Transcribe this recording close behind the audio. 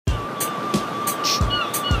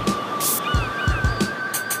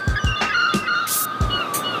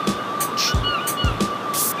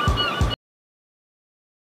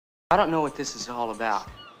I don't know what this is all about.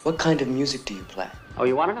 What kind of music do you play? Oh,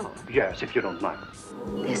 you want to know? Yes, if you don't mind.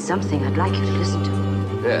 There's something I'd like you to listen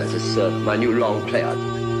to. Yes, it's my new long play.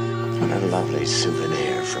 What a lovely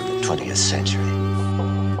souvenir from the 20th century.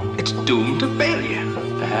 It's doomed to failure.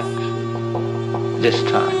 Perhaps this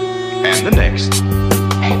time. And the next.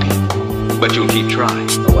 Maybe. But you'll keep trying.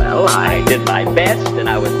 Well, I did my best, and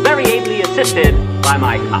I was very ably assisted by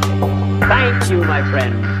my colleagues. Thank you, my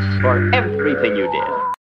friend, for everything you did.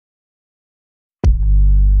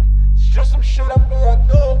 It's just some shit I'm going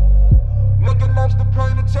through. Nigga loves the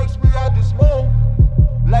pain, it takes me out this mood.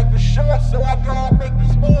 Life is short, so I gotta make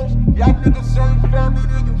these moves. Y'all niggas ain't family,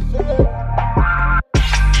 then you fool.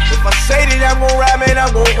 If I say that I'm gon' ride, man,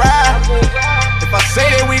 I'm gon' ride. If I say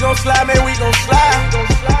that we gon' slide, man, we gon' slide.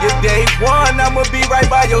 Your day one, I'ma be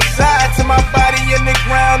right by your side. To my body in the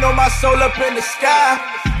ground, on my soul up in the sky.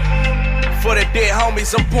 For the dead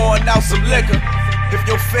homies, I'm pouring out some liquor. If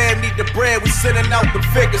your fam need the bread, we sending out the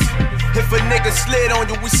figures. If a nigga slid on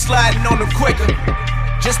you, we sliding on them quicker.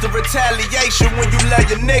 Just a retaliation when you love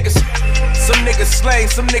your niggas. Some niggas slain,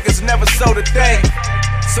 some niggas never sold a thing.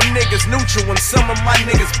 Some niggas neutral and some of my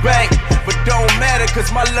niggas bang. But don't matter cause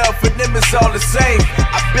my love for them is all the same.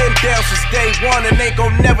 I've been down since day one and ain't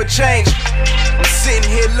gon' never change. I'm sitting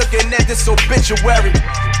here looking at this obituary.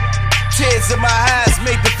 Tears in my eyes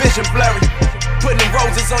make the vision blurry. Putting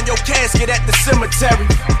roses on your casket at the cemetery.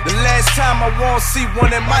 The last time I won't see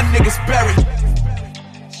one of my niggas buried.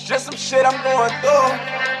 It's just some shit I'm going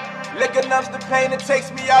through. Liquor numbs the pain, it takes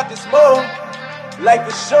me out this mood. Life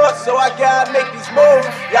is short, so I gotta make these moves.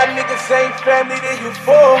 Y'all niggas ain't family, then you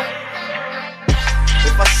fool.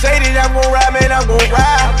 If I say that I'm gon' ride, man, I'm gon'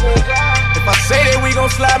 ride. If I say that we gon'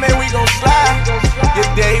 slide, man, we gon' slide. Your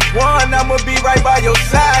day one, I'ma be right by your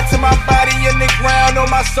side. To my body in the ground, on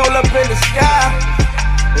my soul up in the sky.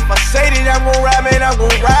 If I say that I'm gon' ride, man, I'm gon'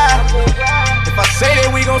 ride. If I say that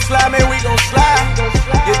we gon' slide, man, we gon' slide.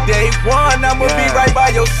 Your day one, I'ma be right by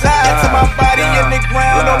your side. To my body in the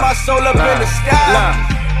ground, on my soul up in the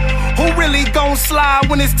sky. Who really gon' slide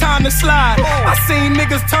when it's time to slide? I seen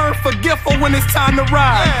niggas turn forgetful when it's time to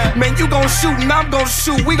ride. Man, you gon' shoot and I'm gon'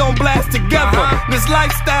 shoot, we gon' blast together. This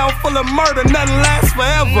lifestyle full of murder, nothing lasts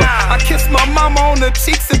forever. I kissed my mama on the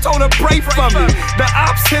cheeks and told her pray for me. The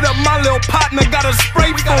ops hit up my little partner, got a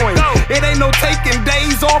spray for him. It ain't no taking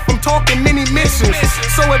days off, I'm talking many missions.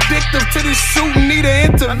 So addictive to this shooting, need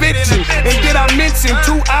an intervention. And did I mention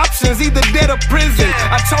 2 options, either dead or prison?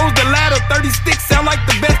 I chose the latter, 30 sticks sound like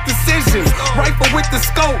the best decision. Rifle with the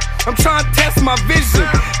scope, I'm trying to test my vision.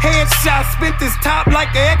 Headshot, spent this top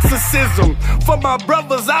like an exorcism. For my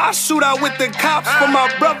brothers, I shoot out with the cops. For my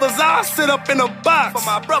brothers, I sit up in a box. For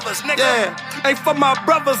my brothers, nigga. Yeah, hey, for my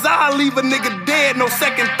brothers, I leave a nigga dead. No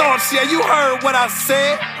second thoughts, yeah, you heard what I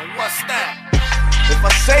said. What's that? If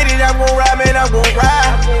I say that I'm gon' ride, man, I'm gon'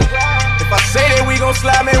 ride. If I say that we gon'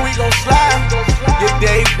 slide, man, we gon' slide. Your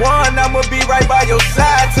day one, I'ma be right by your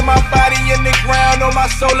side. To my body in the ground, on my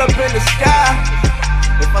soul up in the sky.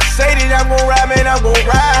 If I say that I'm gon' ride, man, I'm gon'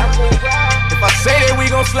 ride. If I say that we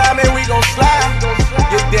gon' slide, man, we gon' slide.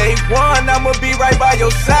 Your day one, I'ma be right by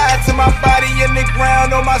your side. To my body in the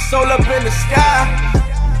ground, on my soul up in the sky.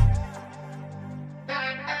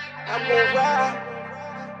 I'm gon' ride.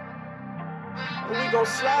 We gon'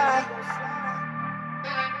 slide.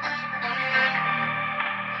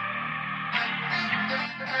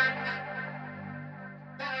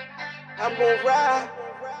 I'm gon' ride.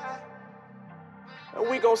 And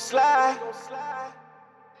we gon' slide.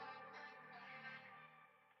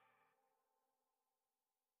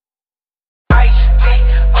 Ice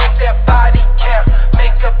with that body cap,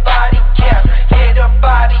 make a body cap, hit a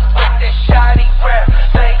body with that shoddy rap,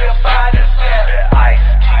 make a body cap. Ice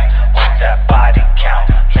with that body count,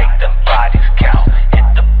 make them bodies count, hit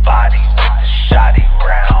the body with the shoddy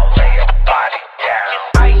round, lay a body down.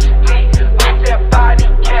 Ice with that body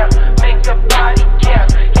cap, make a body cap,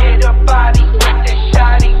 hit a body with that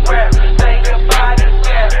shoddy rap, make a body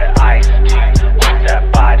cap. Ice with that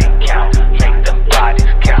body count, make them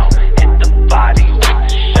bodies count, hit the body with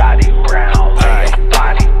the shoddy round, lay a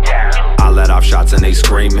body down. I let off shots and they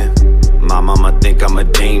screaming. My mama think I'm a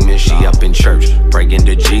demon. She up in church, praying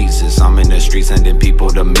to Jesus. I'm in the streets sending people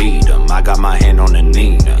to meet him. I got my hand on the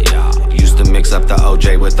Nina. Used to mix up the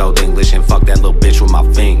OJ with Old English and fuck that little bitch with my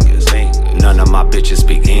fingers. None of my bitches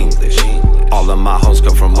speak English. All of my hoes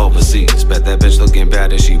come from overseas. Bet that bitch looking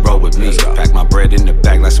bad and she roll with me. Pack my bread in the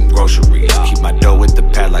bag like some groceries. Keep my dough with the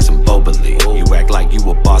pad like some Boboli. You act like you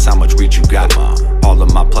a boss, how much reach you got? All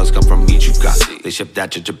of my plugs come from meat you got. They shipped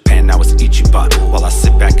that to Japan, now it's Ichiban. While I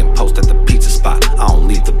sit back and post at the pizza spot, I don't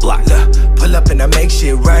leave the block. Pull up and I make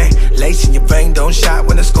shit right. Lace in your vein, don't shot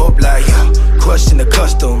when the scope light. Crushing the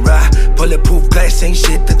custom ride. Bulletproof glass ain't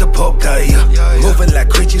shit that the Pope got. Moving like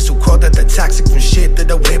creatures who crawled at the toxic from shit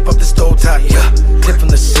that I whip up the stove top. Clip from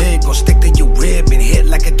the cig, gon' stick to your rib and hit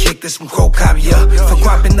like a kick this from Crow Cop. For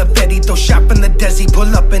guapping the Betty, throw shop in the Desi.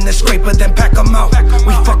 Pull up in the scraper, then pack 'em out.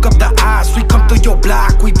 We fuck up the eyes, we come through your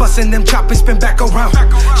block. We bustin' them choppers, spin back around.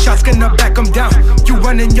 Shots gonna back 'em down. You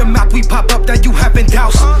running your mouth, we pop up that you haven't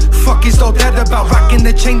doused. Fuck is all that about? Rocking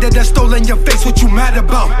the chain that I stole in your face, what you mad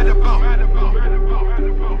about?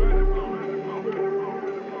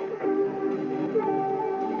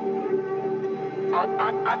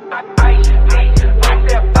 With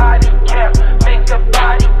that body cap, make a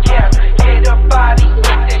body cap, hit a body with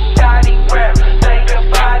that shoddy rap, make a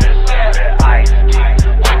body cap. Ice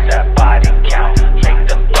with that body count, make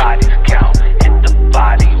the bodies count, hit the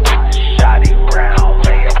body with the shoddy round,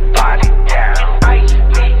 lay a body down. Ice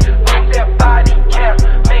with that body cap,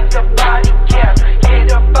 make a body cap,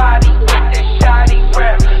 hit a body with that shoddy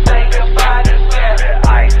rap, make a body cap.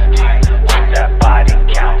 Ice with that body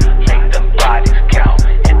count, make the bodies count,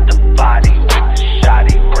 hit the body with the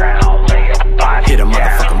shoddy round, lay a body down. Hit a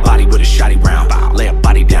motherfucking body with a shoddy round. Lay a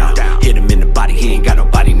body down. Hit him in the body, he ain't got no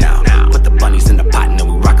body now. Put the bunnies in the pot and then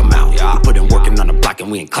we rock 'em out. We put in working on the block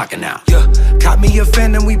and we ain't clocking out. Caught me a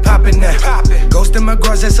fan and we poppin' now. Ghost in my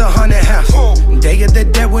garage, that's 100 house. Day of the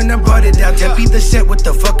dead when I brought it out. Tempe the set, what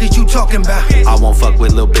the fuck is you talking about? I won't fuck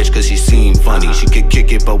with lil' bitch cause she seem funny. She could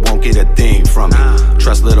kick it but won't get a thing from me.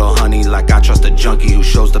 Trust little honey like I trust a junkie who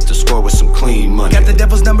shows up to score with some clean money. Got the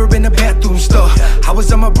devil's number in the bathroom store. I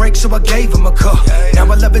was on my break so I gave him a call. Now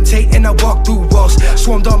I levitate and I walk through walls.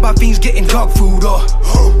 Swarmed on by fiends getting dog food off.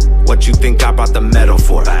 What you think I brought the metal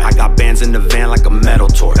for? I got bands in the van like a metal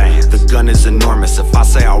tour. The gun is enormous. If I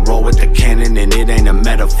say I'll roll with the cannon, then it ain't a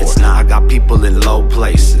metaphor. I got people in low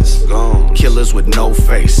places, killers with no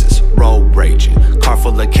faces, road raging, car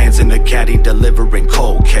full of cans in the caddy delivering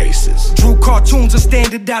cold cases. Drew cartoons, a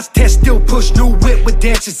standardized test, still push new whip with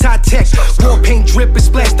dances, high tech. War paint drip and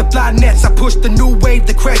splash the fly nets. I push the new wave,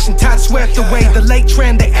 the crash and tide swept away. The late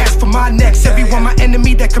trend, they ask for my necks. Everyone my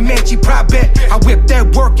enemy, that Comanche pride bet. I whip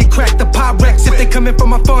that work and crack the Pyrex. If they coming for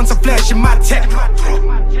my funds, I'm flashing my tech.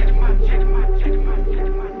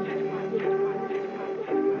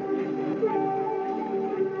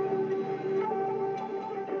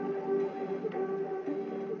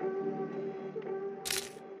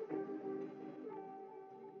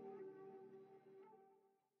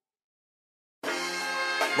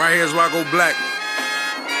 Right here's where I go black,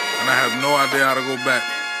 and I have no idea how to go back.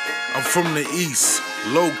 I'm from the east,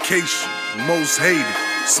 location, most hated,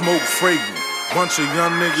 smoke fragrant, bunch of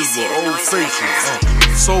young niggas with old faces.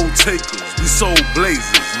 Soul takers, we sold blazers,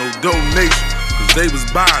 no donation, cause they was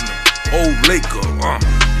buying them, old Laker.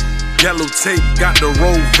 Yellow tape, got the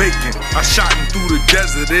road vacant. I shot him through the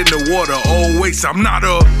desert in the water, always. I'm not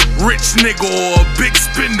a rich nigga or a big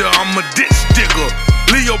spender, I'm a ditch digger.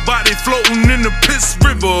 Leave your body floating in the piss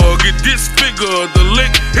river. Get disfigured, the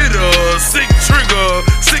lick hit her. Sick trigger,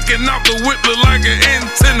 sticking out the whip look like an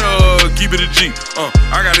antenna. Keep it a G,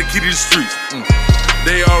 I got a key to the streets.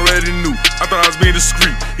 They already knew, I thought I was being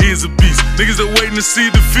discreet. He is a beast, niggas are waiting to see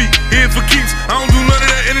defeat. He in for keeps, I don't do none of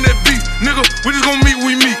that internet beef. Nigga, we just gonna meet,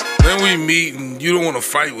 we meet. Then we meet and you don't wanna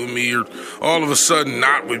fight with me, or all of a sudden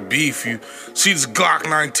not with beef. You see this Glock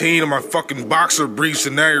 19 in my fucking boxer briefs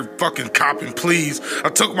and now you're fucking copping please. I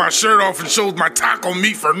took my shirt off and showed my taco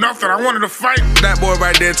meat for nothing. I wanted to fight. That boy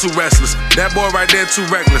right there too restless. That boy right there too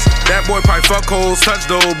reckless. That boy probably fuck hoes, touch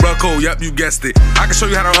the old brucko. Yep, you guessed it. I can show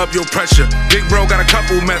you how to up your pressure. Big bro got a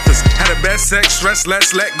couple methods. Had a best sex, stress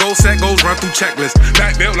less, let go, set goes, run through checklist.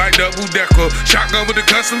 Back built like double decker. Shotgun with a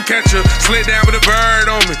custom catcher. Slid down with a bird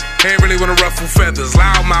on me. Ain't really wanna ruffle feathers.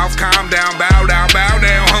 Loud mouth, calm down, bow down,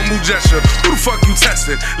 humble gesture. Who the fuck you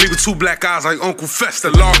testing? Leaving two black eyes like Uncle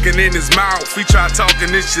Fester. Locking in his mouth. He try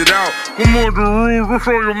talking this shit out. One more the rules, what's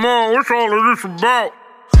all your mom? What's all of this about?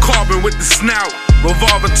 Carbon with the snout,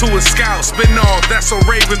 revolver to a scout. Spin off, that's a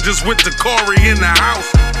Raven just with the Corey in the house.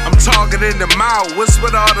 I'm targeting the mouth, what's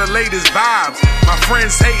with all the latest vibes? My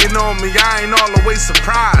friends hating on me, I ain't all the way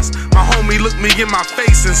surprised. My homie looked me in my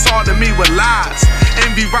face and salted me with lies.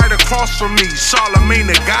 Envy right across from me, Charlemagne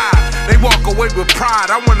the God. They walk away with pride,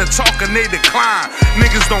 I wanna talk and they decline.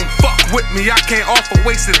 Niggas don't fuck with me, I can't offer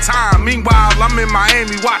wasted time. Meanwhile, I'm in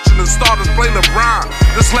Miami watching the starters play LeBron.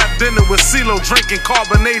 Just left dinner with CeeLo drinking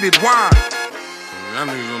carbonated wine. Y'all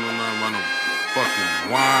niggas don't know nothing about no fucking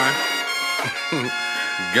wine.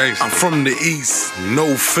 I'm from the east,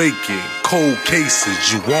 no faking. Cold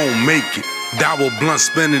cases, you won't make it. Dower blunt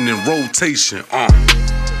spinning in rotation,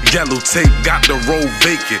 Yellow tape got the road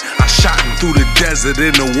vacant. I shot him through the desert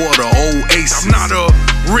in the water, oasis. I'm not a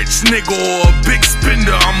rich nigga or a big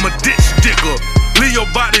spender, I'm a ditch digger. Leave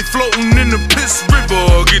your body floating in the piss river.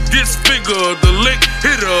 Get disfigured, the lick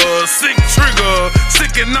hitter, sick trigger.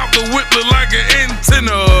 Sticking out the whip look like an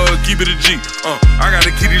antenna. Keep it a G, I got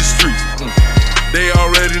the key to the streets. They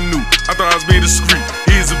already knew, I thought I was being discreet.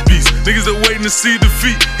 Here's a beast, niggas that waiting to see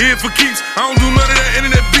defeat. Here for keeps, I don't do none of that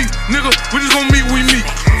internet beef. Nigga, we just gon' meet, we meet.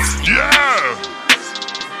 Yeah!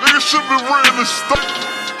 Niggas should be ready to stop.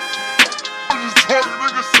 I'm just talking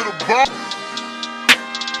niggas to the bone.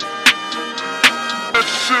 That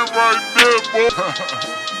shit right there, boy.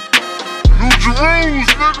 New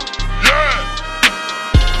Jerusalem, nigga. Yeah!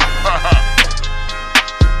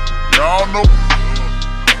 Y'all know.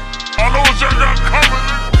 I know what y'all got coming,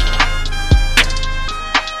 nigga.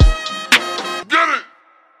 Get it!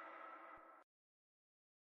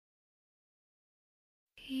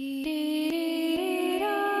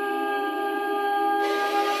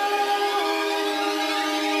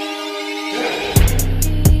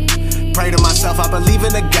 Pray to myself, I believe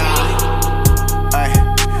in a God.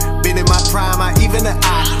 Been in my prime, I even the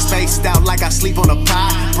eye. Spaced out like I sleep on a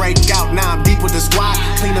pie. Break out, now I'm deep with the squad.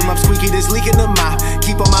 Clean them up, squeaky, this leaking the mouth.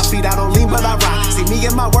 Keep on my feet, I don't lean, but I rock. See me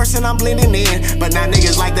at my worst and I'm blending in. But now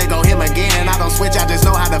niggas like they go him again. I don't switch, I just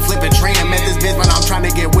know how to flip and trend. Met this bitch when I'm trying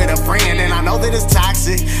to get with a friend. And I know that it's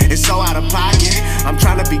toxic, it's so out of pocket. I'm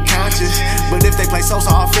trying to be conscious. But if they play so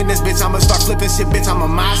off in this bitch, I'ma start flipping shit, bitch, I'm a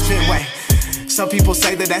mosh pit. Wait. Some people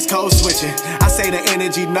say that that's code switching. I say the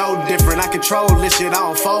energy no different. I control this shit, I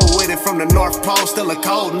don't fold with it. From the North Pole, still a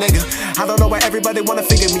cold nigga. I don't know where everybody wanna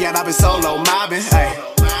figure me out. I've been solo mobbing,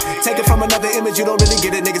 ayy. Take it from another image, you don't really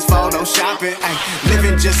get it, niggas photo shopping, ayy.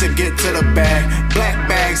 Living just to get to the bag. Black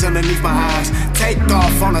bags underneath my eyes. Take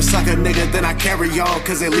off on a sucker nigga, then I carry on,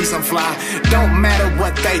 cause at least I'm fly. Don't matter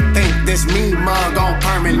what they think, this mean mug on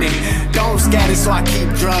permanent. Don't scatter so I keep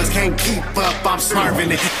drugs, can't keep up, I'm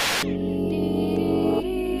swerving it.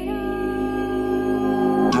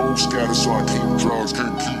 Don't scatter so I keep drugs,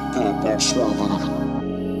 can't keep up, I'm swerving it.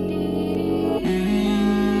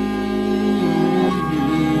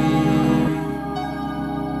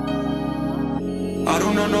 I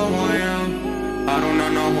do not know who I am. I do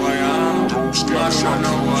not know who I am. Don't scatter so I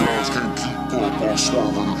keep drugs, can't keep up, I'm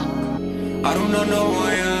swerving it. I do not know who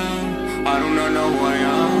I am. I do not know who I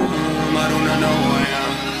am. I do not know who I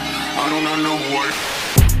am. I do not know who I am.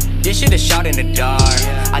 This shit is shot in the dark.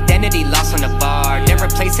 Identity lost on the bar. Never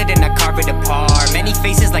place it and I carve it apart. Many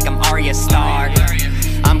faces like I'm Arya Stark.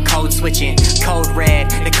 I'm code switching, code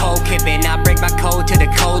red, the code kipping. I break my code to the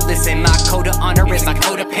code listen. My code of honor is my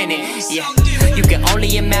code of penance. Yeah, you can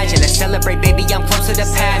only imagine. Let's celebrate, baby, I'm close to the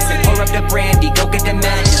past. And pour up the brandy, go get the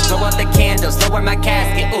matches. Blow out the candles, lower my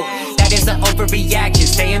casket. Ooh, that is an overreaction.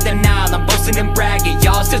 Stay in denial, I'm boasting and bragging.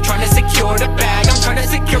 Y'all still trying to secure the bag. I'm trying to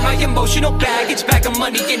secure my emotional baggage. Bag of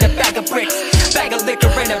money in a bag of bricks. Bag of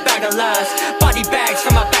liquor in a bag of lies. Body bags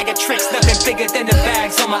from a bag of tricks. Nothing bigger than the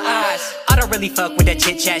bags on my eyes. I don't really fuck with that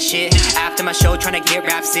chit-chat shit. After my show, tryna get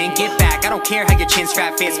raps in. Get back, I don't care how your chin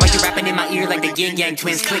strap fits. Why you rapping in my ear like the yin-yang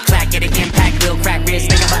twins? Click, clack, get an impact, will crack wrist.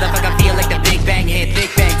 Make a motherfucker feel like the Big Bang hit. Big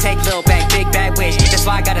Bang, take little bang, big bag wish. That's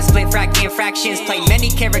why I gotta split frack infractions. Play many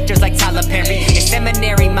characters like Tyler Perry. In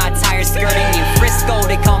seminary, my tires skirting. In Frisco,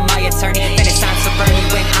 they call my attorney. Then it's time for Bernie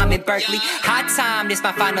when I'm in Berkeley. Hot time, this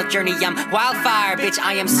my final journey. I'm wildfire, bitch,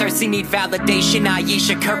 I am Cersei. Need validation,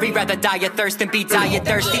 Ayesha Curry. Rather die of thirst than be diet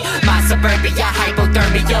thirsty. My suburbia,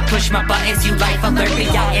 hypothermia. Push my buttons, you life alert me.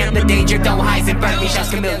 I am the danger, don't Heisenberg me.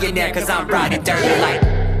 Just a millionaire, cause I'm riding dirty like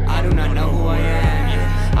I do not know who I am,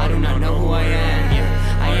 yeah. I do not know who I am,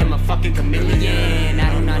 yeah. I am a fucking chameleon.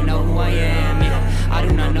 I do not know who I am, yeah. I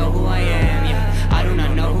do not know who I am, yeah. I do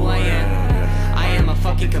not know who I am. I am a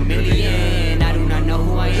fucking chameleon. I do not know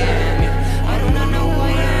who I am, yeah. I do not know who I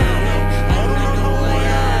am, yeah. I do not know who I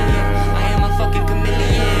am, yeah. I am a fucking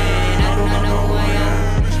chameleon. I do not know who I am.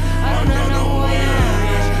 I do not know who I am,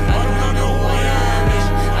 yeah. I do not know who I am,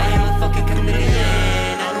 yeah. I am a fucking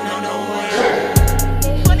chameleon. I do not know who I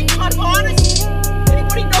am. Money, I'm honest.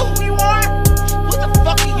 Anybody know who you are? Who the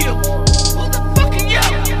fuck are you? Who the fuck are you?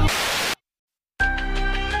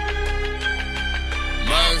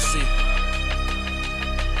 Mercy.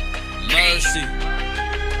 Mercy.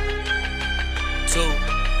 2,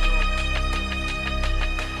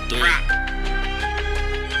 3.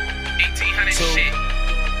 1800 shit.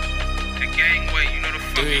 The gangway, you know the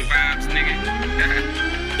fucking vibes, nigga.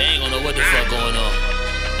 They ain't gonna know what the fuck going on.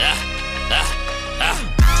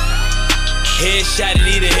 Headshot and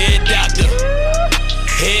need a head doctor.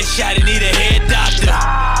 Headshot and need a head doctor.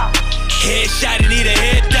 Headshot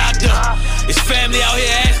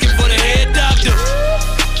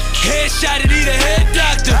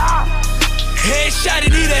Headshot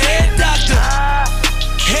and need a head doctor.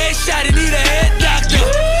 Headshot and need a head doctor.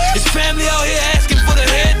 His family out here asking for the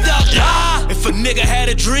head doctor. If a nigga had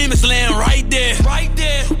a dream, it's laying right there. Right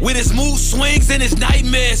there. With his mood swings and his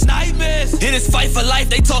nightmares. Nightmares. In his fight for life,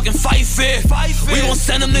 they talking fight fair. We gon'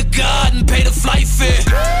 send him to God and pay the flight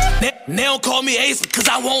fare. They don't call me Ace because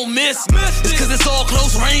I won't miss. It's cause it's all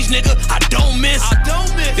close range, nigga. I don't miss.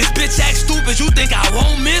 This bitch act stupid, you think I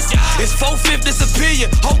won't miss? It's 4/5 disappear you,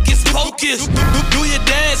 hocus pocus. Do your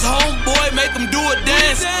dance, homeboy, make him do a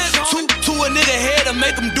dance. To a nigga head and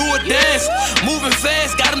make him do a dance. Moving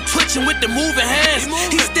fast, got him twitching with the moving hands.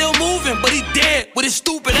 He's still moving, but he dead with his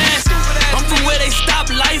stupid ass. I'm from where they stop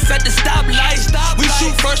life at the stoplight. We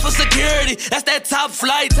shoot first for security, that's that top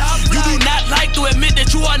flight. You do not like to admit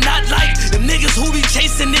that you are not like them niggas who be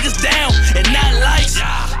chasing niggas down and not likes.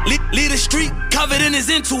 Lead the street covered in his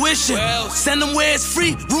intuition. Send them where it's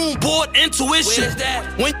free, room board intuition.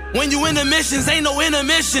 When you in the missions, ain't no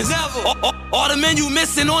intermissions. All the men you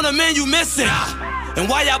missing on the men you missing. And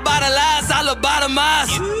while y'all bottle-eyes, I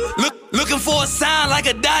lobotomize. Looking for a sign like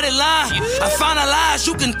a dotted line. I finalize,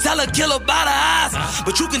 you can tell a killer by the eyes,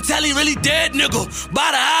 but you can tell he really dead, nigga,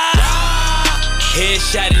 by the eyes.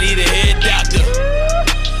 Headshot and need a head doctor.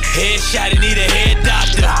 Headshot and need a head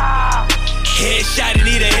doctor. Headshot and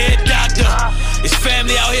need a head doctor. His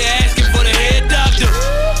family out here asking for the head doctor.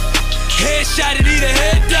 Headshot and need a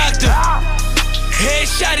head doctor.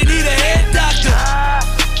 Headshot and need a head doctor.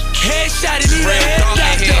 Headshot and need a head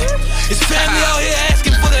doctor. His family out here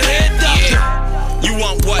asking for the head doctor. You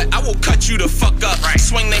want what? I will cut you the fuck up.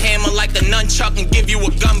 Swing the hammer like the nunchuck and give you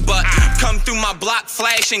a gun butt. Come through my block,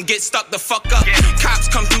 flash and get stuck the fuck up. Cops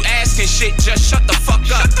come through asking shit, just shut the fuck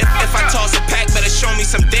up. If I toss a pack, better show me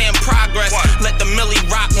some damn progress. Let the millie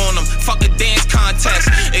rock on them, fuck a dance contest.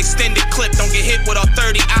 Extended clip, don't get hit with all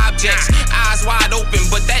 30 objects. Eyes wide open,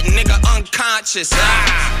 but that nigga unconscious.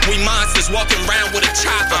 We monsters walking around with a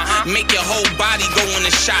chopper. Make your whole body go in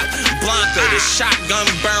the shop. Blanca, the shotgun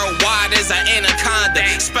barrel wide as an anaconda.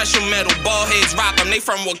 Special metal, ball heads rock them, they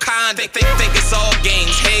from Wakanda. Think it's all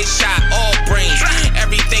games, headshot, all brains.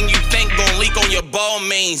 Everything you think gon' leak on your ball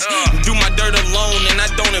mains. Do my dirt alone and I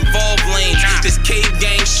don't involve lanes. This cave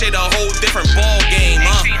gang shit a whole different ball game,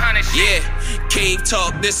 Yeah, cave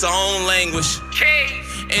talk, this our own language.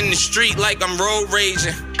 In the street like I'm road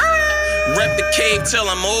raging. Rep the cave till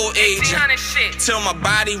I'm old aging. Till my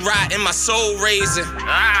body rot and my soul raising.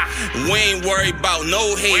 We ain't worried about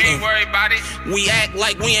no hating. We act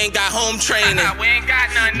like we ain't got home training.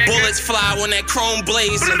 Bullets fly when that chrome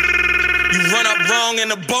blazing. You run up wrong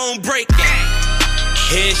and the bone breaking.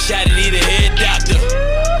 Headshot and need a head doctor.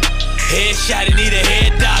 Headshot and need a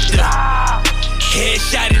head doctor.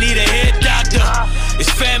 Headshot and need a head doctor. His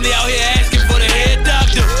family out here asking for the head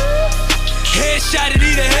doctor. Headshot and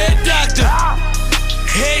need a head doctor.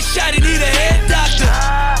 Headshot and need a head doctor.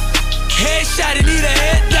 Headshot and need a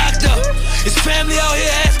head doctor. His family out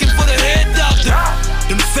here asking for the head doctor.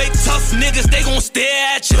 Them fake tough niggas, they gon' stare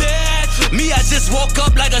at you. Me, I just woke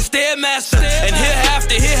up like a stairmaster. And hear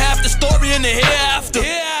half the story in the hereafter.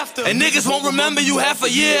 And niggas won't remember you half a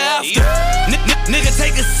year after. Nigga,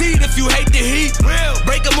 take a seat if you hate the heat.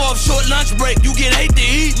 Break them off, short lunch break, you get hate to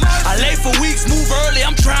eat. I lay for weeks, move early,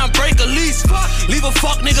 I'm trying to break a lease. Leave a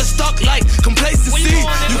fuck nigga stuck like complacency.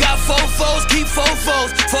 You got fofos, keep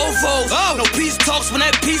fofos, fofos. No peace talks when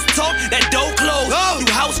that peace talk, that door close.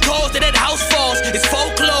 You house calls, that house falls, it's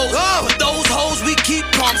foreclosed. But those hoes, we keep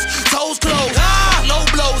pumps, toes closed. Low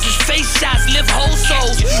blows, it's face shots, live whole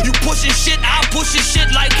souls. You pushing shit, I pushing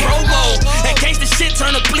shit like promo. That gangsta shit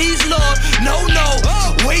turn to please Lord, no.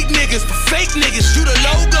 Wait niggas, for fake niggas, you the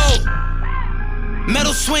logo.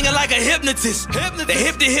 Metal swinging like a hypnotist. The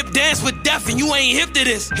hip to hip dance with death and you ain't hip to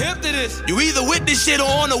this. You either with this shit or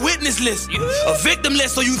on a witness list. A victim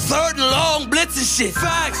list, so you third and long blitzing shit.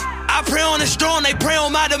 Facts. I pray on the strong, they pray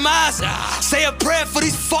on my demise. Say a prayer for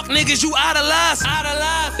these fuck niggas you idolize.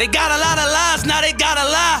 They got a lot of lies, now they gotta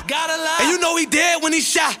lie. And you know he dead when he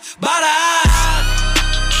shot by the eyes.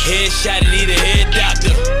 Headshot and need a head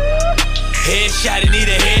doctor. Headshot and need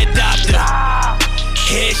a head doctor.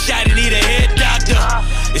 Headshot and need a head doctor.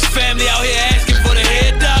 His family out here asking for the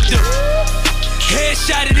head doctor.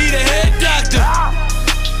 Headshot and need a head doctor.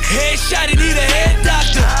 Headshot and need a head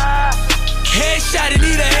doctor. Headshot and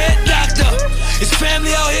need a head doctor. His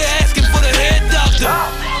family out here asking for the head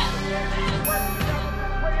doctor.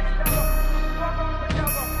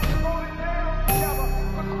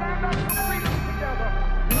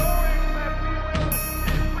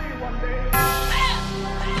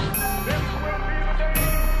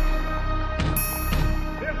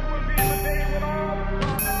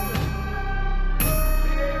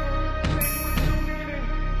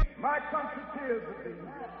 They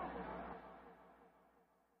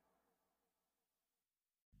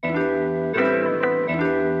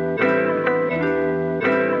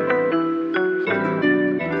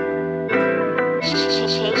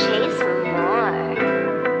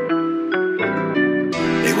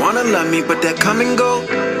wanna love me, but that come and go.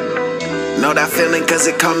 Know that feeling cause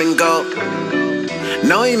it come and go.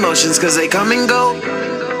 No emotions cause they come and go.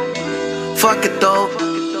 Fuck it though,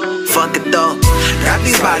 fuck it though. Got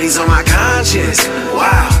these bodies on my conscience.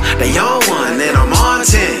 Wow, they on 1 and I'm on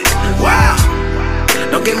 10. Wow,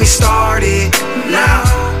 don't get me started now.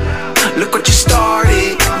 Look what you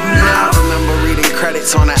started now. I remember reading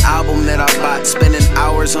credits on an album that I bought. Spending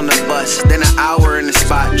hours on the bus, then an hour in the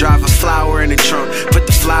spot. Drive a flower in the trunk, put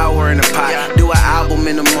the flower in the pot. Do an album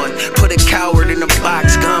in a month, put a coward in a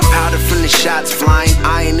box. Gunpowder from the shots flying,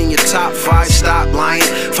 iron in your top 5, stop lying.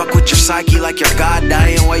 Fuck with your psyche like your God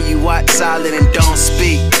dying. Where you watch silent and don't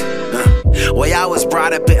speak. Way I was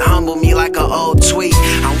brought up, it humbled me like an old tweet.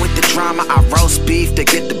 I'm with the drama, I roast beef to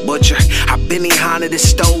get the butcher. I been behind the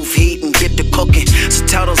stove heat and get the cooking. So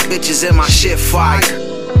tell those bitches in my shit fire.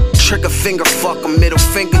 Trigger finger, fuck a middle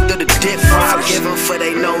finger to the dip fry. Forgive them for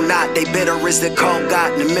they know not. They bitter as the cold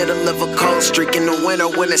got in the middle of a cold streak in the winter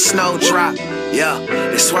when the snow drop. Yeah,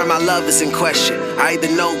 they swear my love is in question. I either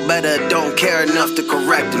know better or don't care enough to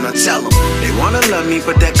correct them. I tell them they wanna love me,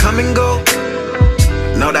 but that come and go.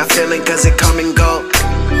 Know that feeling cause it come and go.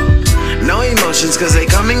 No emotions cause they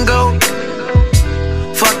come and go.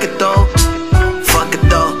 Fuck it though, fuck it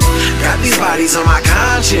though. Got these bodies on my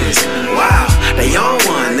conscience. Wow, they on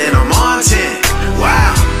 1 and I'm on 10.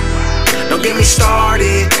 Wow, don't get me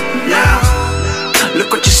started now.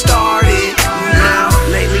 Look what you started now.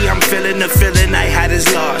 Lately I'm feeling the feeling I had is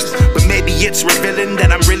lost, but maybe it's revealing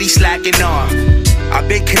that I'm really slacking off. I've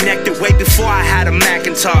been connected way before I had a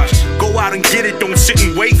Macintosh. Go out and get it, don't sit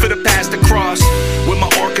and wait for the past to cross. With my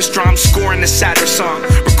orchestra, I'm scoring a sadder song.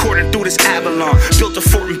 Recording through this Avalon, built a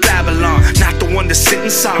fort in Babylon. Not the one to sit in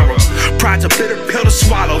sorrow. Pride's a bitter pill to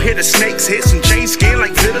swallow. Hear the snakes hiss and chain skin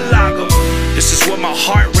like vitiligo. This is what my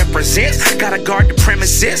heart represents. Gotta guard the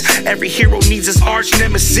premises. Every hero needs his arch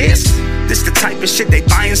nemesis. This the type of shit they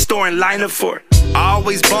buy in store and line up for. I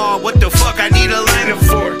always ball, what the fuck I need a liner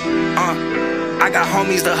for? I got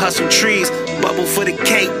homies that hustle trees, bubble for the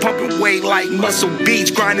cake, pumping weight like Muscle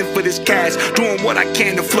Beach, grinding for this cash, doing what I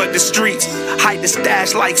can to flood the streets, hide the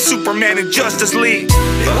stash like Superman and Justice League.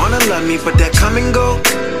 They wanna love me, but that come and go.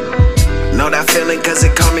 Know that feeling cause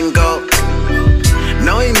it come and go.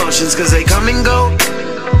 No emotions cause they come and go.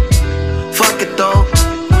 Fuck it though,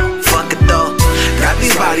 fuck it though. Got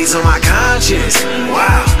these bodies on my conscience.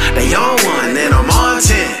 Wow, they on 1 and I'm on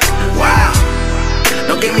 10. Wow,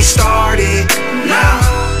 don't get me started now.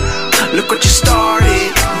 Look what you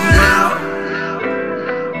started now.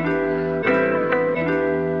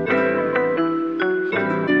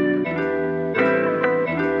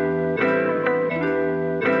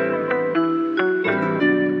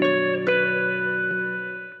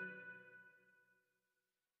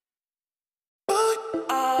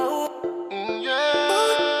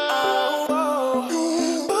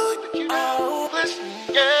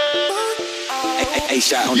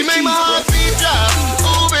 You make my heart beat drop.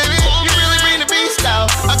 Ooh, baby, you really bring the beast out.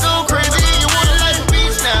 I go crazy, you want a life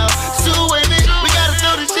beast now. It's too wavy, we gotta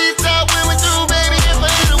throw the sheets out when we're through, baby. If I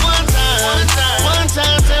hit it one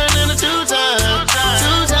time turn into 2 times.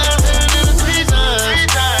 2 times turn into 3 times.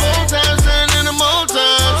 4 times turn into more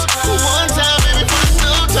times. 1 time, baby, for the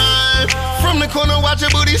no time. From the corner, watch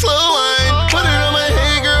your booty slow wine. Put it on my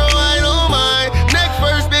head, girl, I don't mind. Neck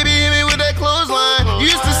first, baby, hit me with that clothesline.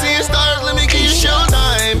 Used to seeing stars, let me give you showtime.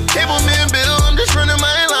 Cable men, baby.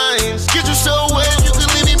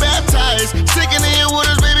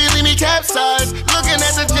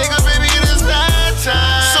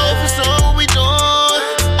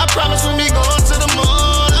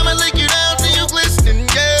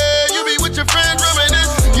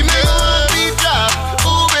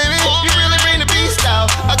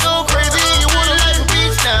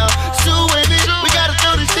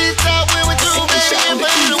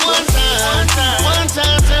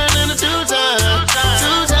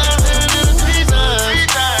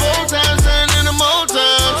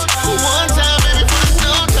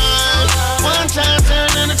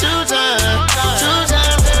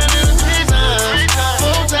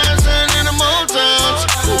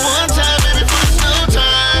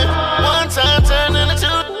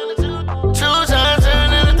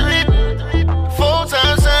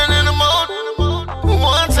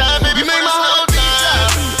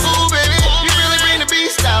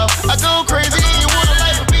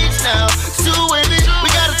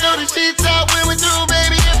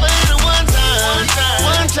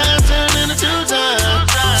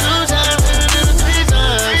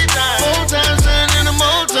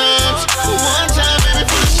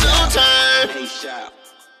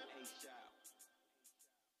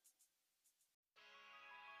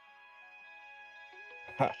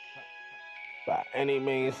 any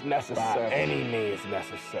means necessary. By any means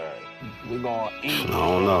necessary. We gonna eat. I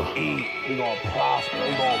don't know. Eat. We gonna prosper.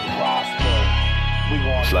 We gonna prosper. We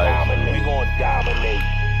gonna dominate. We gonna dominate.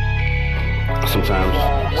 Sometimes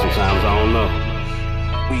I don't know.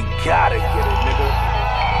 We gotta get it, nigga.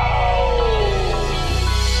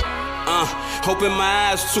 Open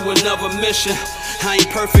my eyes to another mission. I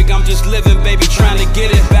ain't perfect, I'm just living, baby, trying to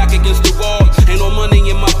get it back against the wall. Ain't no money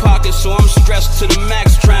in my pocket, so I'm stressed to the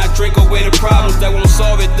max, trying to drink away the problems that won't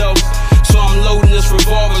solve it though. So I'm loading this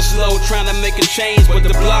revolver slow, trying to make a change, but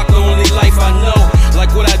the block the only life I know.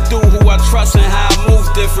 Like what I do, who I trust, and how I move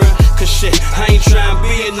different. Cause shit, I ain't trying to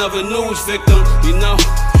be another news victim, you know.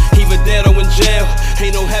 Either dead or in jail,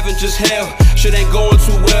 ain't no heaven, just hell. Shit ain't going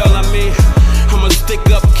too well, I mean, I'm a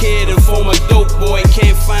stick-up kid and form a dope boy.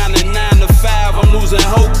 Can't find a 9 to 5, I'm losing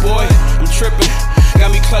hope, boy. I'm tripping,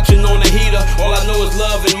 got me clutching on the heater. All I know is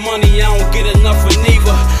love and money, I don't get enough of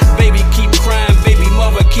neither. Baby keep crying, baby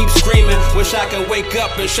mother keep screaming. Wish I could wake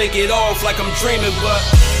up and shake it off like I'm dreaming, but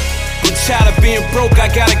I'm tired of being broke,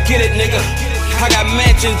 I gotta get it, nigga. I got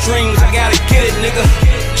mansion dreams, I gotta get it, nigga.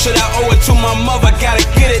 Should I owe it to my mother, gotta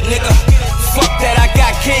get it, nigga. Fuck that, I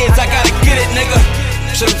got kids, I gotta get it, nigga.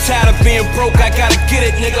 Shit, I'm tired of being broke, I gotta get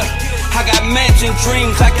it, nigga. I got mansion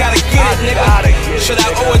dreams, I gotta get it, nigga. Should I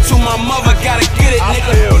owe it to my mother, gotta get it,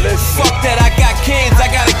 nigga. Fuck that, I got kids, I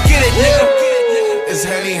gotta get it, nigga. It's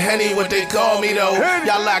Henny, what they call me though.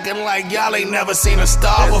 Y'all acting like y'all ain't never seen a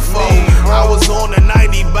star before. I was on the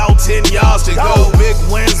 90, about 10 yards to go. Big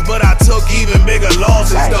wins, but I took even bigger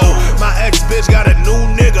losses though. My ex-bitch got a new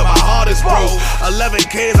nigga, my heart is broke. 11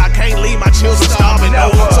 kids, I can't leave my children starving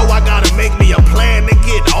though. So I gotta make me a plan to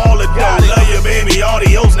get all the dough. Love you, baby,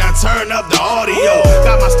 audios, now turn up the audio.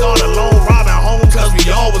 Got my start alone, robbing home, cause we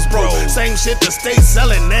all was broke. Same shit the state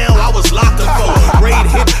selling now, I was locked up for. Raid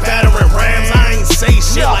hit, battering rams, I ain't say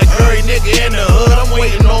shit like every nigga in the hood. I'm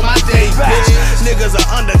waiting on my day, bitch. Niggas are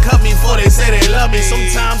undercut me before they say they love me.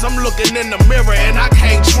 Sometimes I'm looking in the mirror and I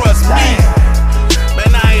can't trust me.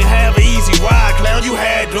 Man, I ain't have an easy ride, clown. You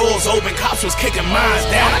had doors open, cops was kicking mines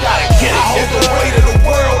down. I gotta get it. I hold the weight of the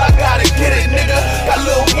world, I gotta get it, nigga. Got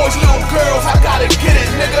little boys, little girls, I gotta get it,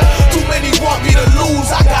 nigga. Too many want me to lose,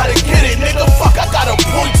 I gotta get it, nigga. Fuck, I got a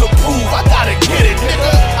point to prove, I gotta get it,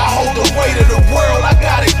 nigga. I hold the weight of the world, I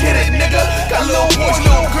gotta get it, nigga. Got little boys,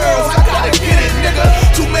 little girls, I gotta get it, nigga.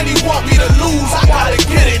 Too many want me to lose, I gotta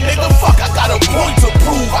get it, nigga. Fuck, I got a point to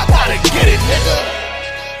prove, I gotta get it, nigga.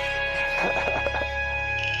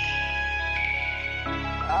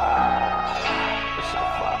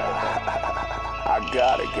 I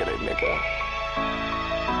gotta get it, nigga.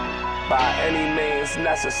 By any means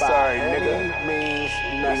necessary, nigga.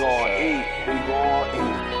 We gon' eat. We gon'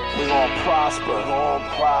 eat. We gon' prosper. We gon'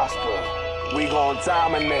 prosper. We gon'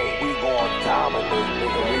 dominate. We gon' dominate,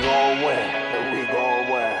 nigga. We gon' win. We gon'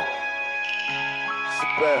 win.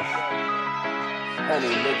 Spiff.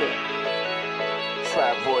 Any nigga.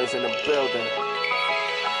 Trap boys in the building.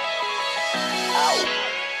 Out.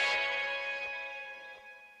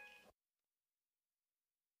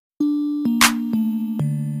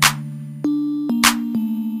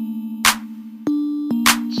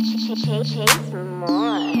 Chase for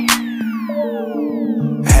more.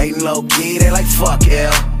 Hating low key, they like fuck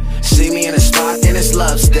ill. See me in the spot, then it's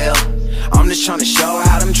love still. I'm just trying to show her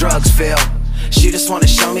how them drugs feel. She just wanna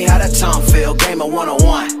show me how that tongue feel. Game of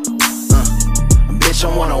 101. Bitch,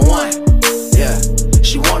 I'm 101. Yeah,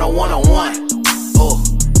 she want a 101. Oh,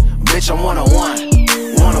 bitch, I'm 101.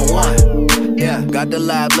 101. Yeah, got the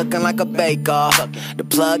lab looking like a bake-off. The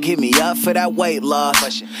plug hit me up for that weight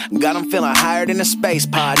loss. Got him feeling higher than a space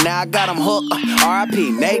pod. Now I got him hooked.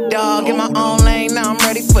 R.I.P. Nate Dogg in my own lane. Now I'm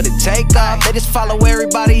ready for the takeoff. They just follow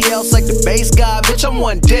everybody else like the bass guy. Bitch, I'm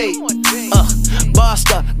 1D.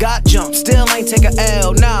 Bossed up, got jumped, still ain't take a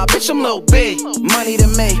L. Nah, bitch, I'm Lil B. Money to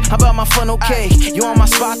me, how about my funnel cake? You on my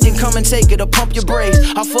spot, then come and take it or pump your brakes.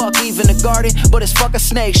 I fuck even the garden, but it's fuck a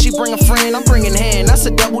snake. She bring a friend, I'm bringing hand, that's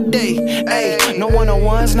a double date. Ayy, no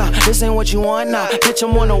 101s, nah, this ain't what you want, nah. Bitch,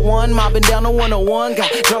 I'm 101, mobbing down the 101.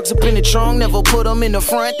 Got drugs up in the trunk, never put them in the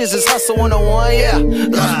front. This is hustle 101, yeah.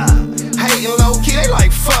 Hating low key, they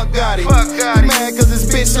like fuck Gotti. Mad cause this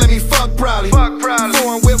bitch let me fuck probably.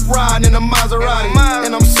 Foreign whip riding in a Maserati.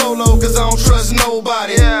 And I'm solo cause I don't trust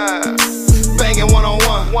nobody. Banging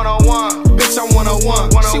 101. Bitch, I'm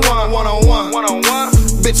 101. She want a 101.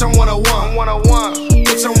 Bitch, I'm 101.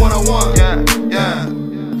 Bitch, I'm 101. Yeah.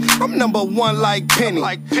 I'm #1 like Penny.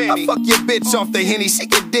 I fuck your bitch off the Henny, she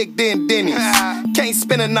get dick then Denny's. Can't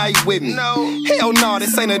spend a night with me. Hell no,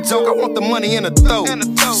 this ain't a joke. I want the money in the throat.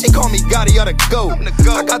 She call me Gotti or the GOAT.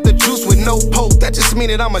 I got the juice with no poke. That just mean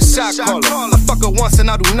that I'm a shot caller. I fuck her once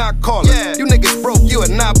and I do not call her. You niggas broke, you are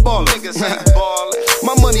not ballers.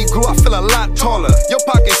 My money grew, I feel a lot taller. Your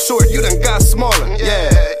pocket short, you done got smaller.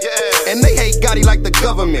 And they hate Gotti like the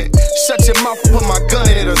government. Shut your mouth and put my gun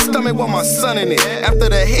in it. Her stomach want my son in it. After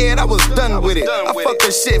the head, I was done with it. I fucked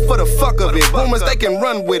the shit for the fuck of it. Rumors, they can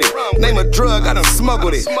run with it. Name a drug, I done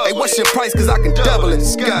smuggled it. Hey, what's your price? Cause I can double it.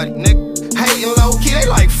 Gotti, nigga. Hating low key, they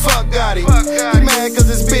like fuck Gotti. You mad cause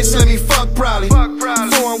this bitch let me fuck probably.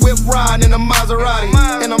 Foreign whip riding in a Maserati.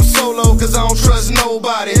 And I'm solo cause I don't trust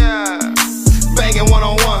nobody. Banging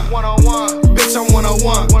one-on-one. Bitch, I'm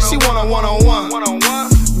 101. She want a one-on-one.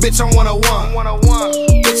 Bitch, I'm 101.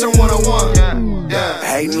 Bitch, I'm 101.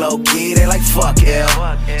 Hating low key, they like fuck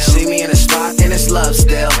L. See me in the spot and it's love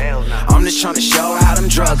still. I'm just trying to show her how them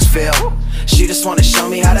drugs feel. She just wanna show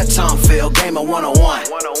me how that tongue feel. Game of 101.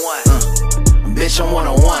 Bitch, I'm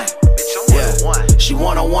 101. Yeah, she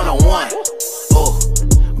want a one-on-one. Oh,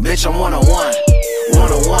 bitch, I'm 101.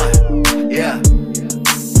 101. Yeah.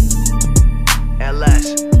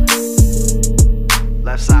 LS.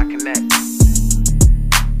 Left side connect.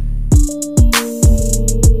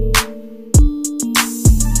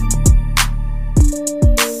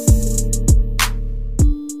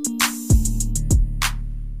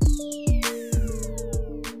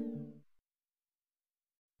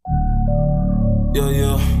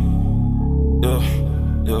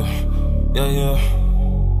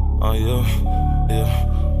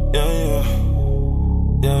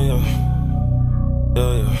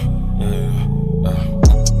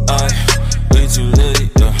 We too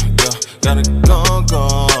lit, gotta go,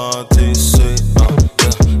 TC,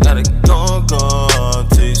 gotta go,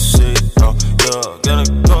 TC, gotta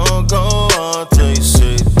go, TC,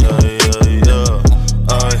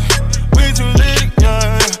 we too lit,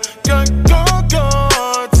 gotta go,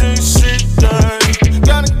 TC,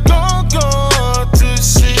 gotta go,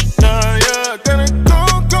 TC, gotta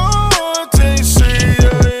go, TC,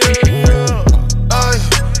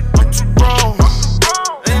 I'm too wrong,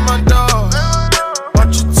 ain't my dog.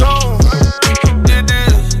 Watch your tone, did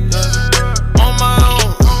this on my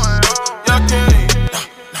own. Y'all can't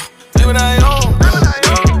take what I own.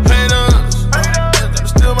 Haters, tryna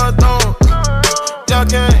steal my throne. Y'all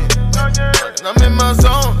can't, and I'm in my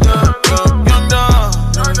zone. Young Don,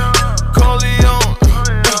 Corleone,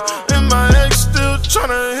 and my ex still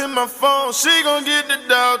tryna hit my phone. She gon' get the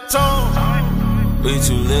dial tone. We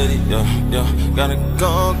too litty, gotta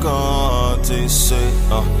go, TC,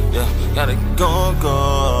 gotta go,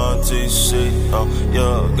 TC,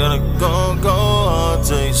 gotta go,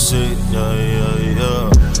 TC,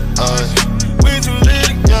 we too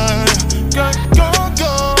litty, gotta go,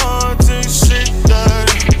 TC,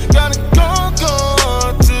 gotta go,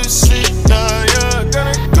 TC,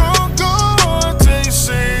 gotta go, TC,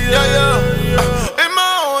 in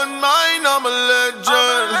my own mind, I'm a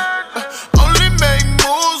legend.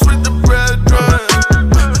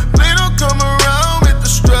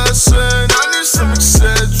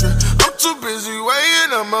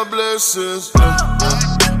 My blessings, on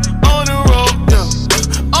the road,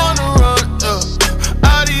 on the run,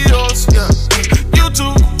 adios, you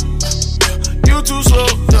too slow,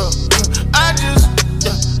 I just,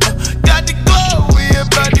 got the glow, we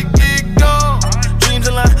about to get gone. Dreams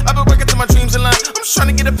in line, I've been working till my dreams in line. I'm just trying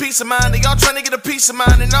to get a peace of mind, and y'all trying to get a peace of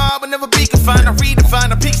mind. And no, I would never be confined. I redefine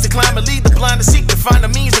the peaks to climb, and lead the blind to seek to find the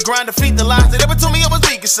means to grind, defeat the lies. They never told me I was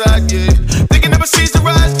weak inside, They can never cease to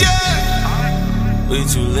rise, We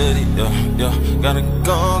too litty, gotta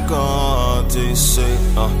go, TC,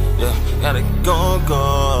 gotta go,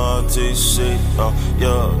 TC,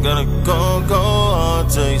 gotta go,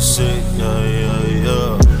 TC,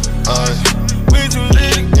 we too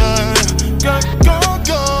litty, gotta go,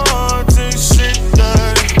 TC,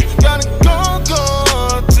 gotta go,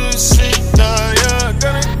 TC,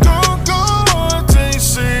 gotta go,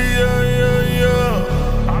 TC,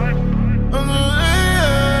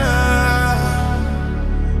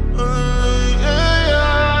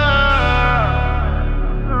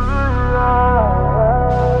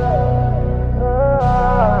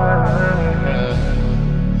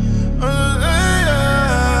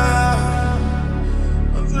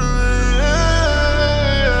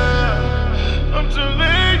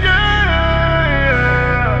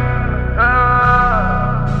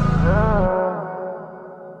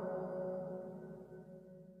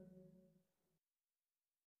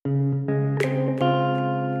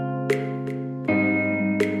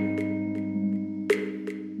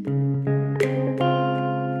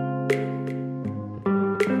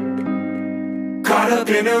 Caught up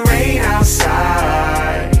in the rain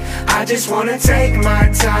outside, I just wanna take my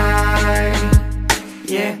time.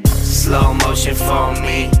 Yeah, slow motion for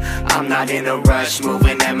me, I'm not in a rush,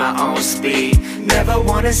 moving at my own speed. Never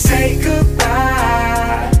wanna say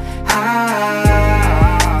goodbye.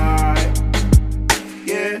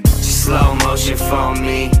 Yeah, just slow motion for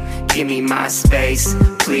me, give me my space,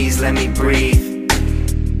 please let me breathe.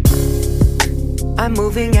 I'm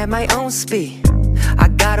moving at my own speed, I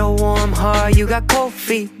got a warm heart, you got cold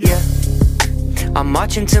feet, yeah. I'm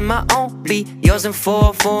marching to my own beat, yours in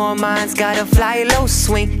 4/4, mine's got a fly low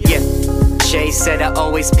swing, yeah. Shay said I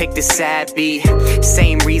always pick the sad beat,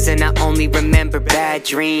 same reason I only remember bad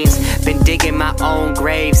dreams. Been digging my own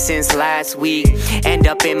grave since last week, end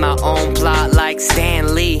up in my own plot like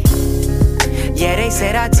Stan Lee. Yeah, they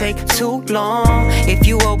said I take too long, if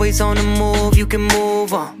you always on the move, you can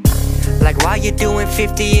move on. Like why you doing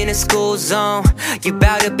 50 in a school zone, you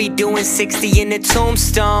bout to be doing 60 in the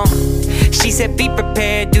tombstone. She said be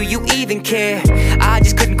prepared, do you even care? I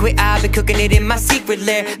just couldn't quit, I've been cooking it in my secret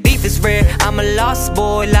lair. Beef is rare, I'm a lost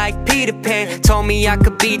boy like Peter Pan. Told me I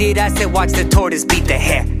could beat it, I said watch the tortoise beat the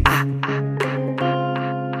hare.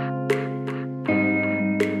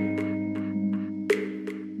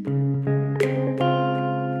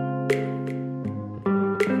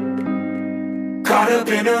 Caught up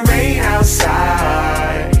in the rain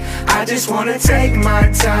outside, I just wanna take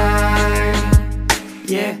my time.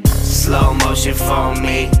 Yeah, slow motion for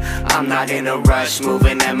me, I'm not in a rush,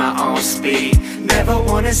 moving at my own speed. Never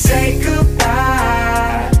wanna say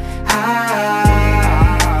goodbye.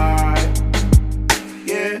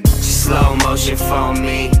 Yeah, just slow motion for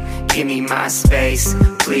me, give me my space,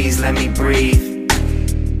 please let me breathe.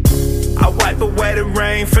 I wipe away the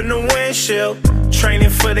rain from the windshield,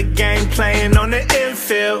 training for the game, playing on the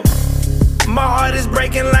infield. My heart is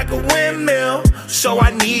breaking like a windmill, so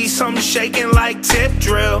I need something shaking like tip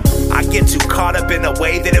drill. I get too caught up in the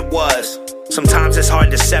way that it was. Sometimes it's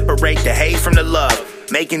hard to separate the hate from the love.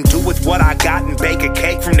 Making do with what I got and bake a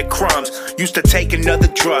cake from the crumbs. Used to take another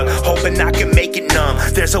drug, hoping I can make it numb.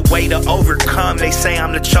 There's a way to overcome, they say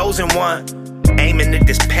I'm the chosen one. Aiming at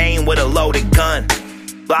this pain with a loaded gun,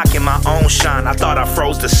 blocking my own shine, I thought I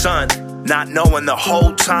froze the sun. Not knowing the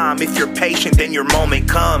whole time, if you're patient then your moment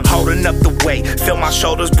comes. Holding up the weight, feel my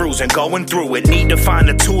shoulders bruising, going through it. Need to find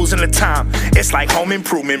the tools and the time, it's like home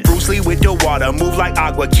improvement. Bruce Lee with the water, move like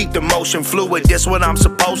agua, keep the motion fluid. This what I'm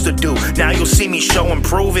supposed to do, now you'll see me show and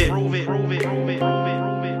prove it.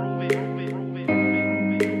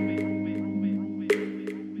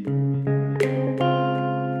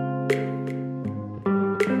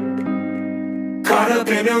 Caught up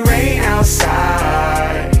in the rain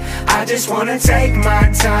outside, I just wanna take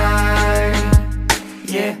my time.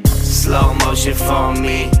 Yeah, slow motion for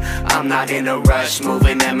me, I'm not in a rush,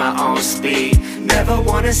 moving at my own speed. Never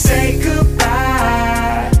wanna say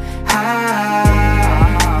goodbye.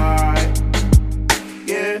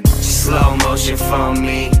 Yeah, slow motion for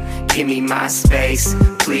me, give me my space,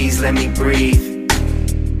 please let me breathe.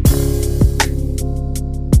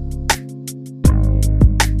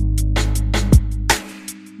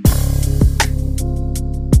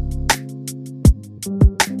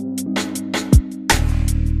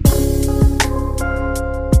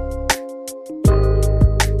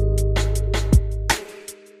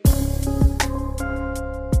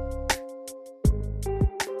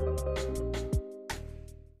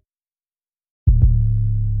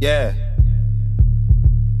 Yeah.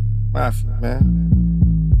 Mafia, man.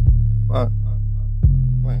 Fuck.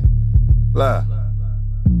 Blah.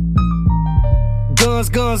 Guns,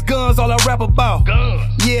 guns, guns, all I rap about.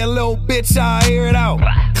 Yeah, little bitch, I air it out.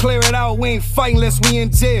 Clear it out, we ain't fighting unless we in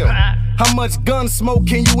jail. How much gun smoke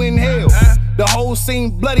can you inhale? The whole scene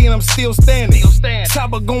bloody and I'm still standing.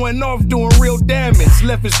 Chopper going off doing real damage.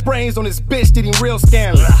 Left his brains on his bitch, did him real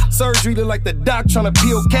scandalous. Surgery look like the doc tryna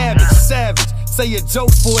peel cabbage. Savage, say a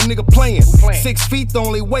joke for a nigga playing. 6 feet the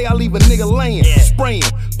only way I leave a nigga laying. Spraying,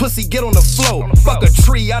 pussy get on the floor. Fuck a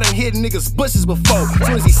tree, I done hit niggas bushes before.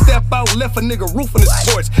 Soon as he step out, left a nigga roof on his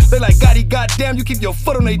porch. They like, goddamn, you keep your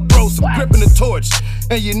foot on they throat, some gripping the torch.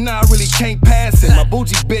 And you know I really can't pass it. My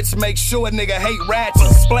bougie bitch make sure a nigga hate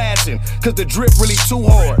ratchets, splashing, cause the drip really too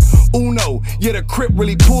hard. Uno, yeah, the crip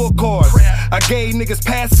really pull cards. I gave niggas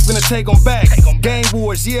passes, finna take them back. Gang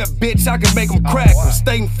wars, yeah, bitch, I can make them crack. I'm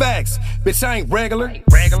stating facts, bitch, I ain't regular.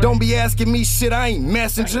 Don't be asking me shit, I ain't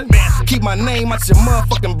messenger. Keep my name out your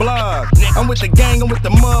motherfucking blog. I'm with the gang, I'm with the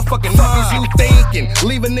motherfucking niggas you thinking.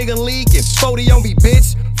 Leave a nigga leaking, 40 on me,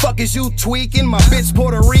 bitch. Fuck is you tweaking? My bitch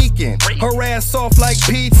Puerto Rican. Her ass soft like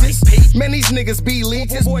peaches. Man, these niggas be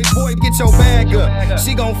leeches. Boy, get your bag up.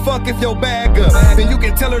 She gon' fuck if your bag up. Then you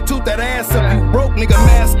can tell her toot that ass up. You broke, nigga,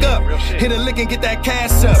 mask up. Hit a lick and get that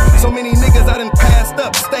cash up. So many niggas I done passed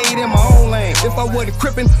up. Stayed in my own lane. If I wasn't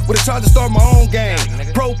crippin', would've tried to start my own game.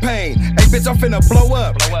 Propane. Hey, bitch, I'm finna blow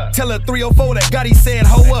up. Tell her 304 that Gotti said,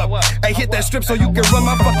 ho up. Hey, hit that strip so you can run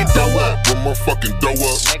my fucking dough up. Run my fucking dough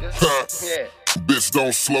up. Bitch,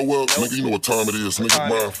 don't slow up. Nigga, you know what time it is. Nigga,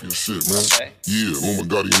 mafia shit, man. Yeah, Luma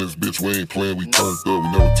Gotti and this bitch, we ain't playing. We turned up. We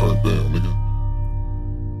never turned down, nigga.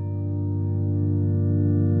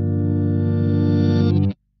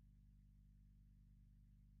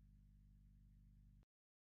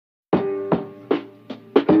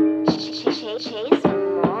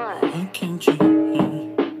 Why can't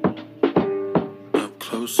you up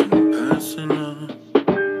close and personal?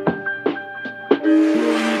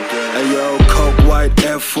 Hey yo, Coke White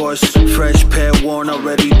Air Force, fresh pair worn,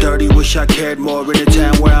 already dirty. Wish I cared more. In the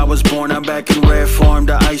town where I was born, I'm back in rare form.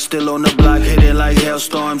 The ice still on the block, hitting like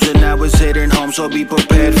hailstorms, and now it's hitting home. So be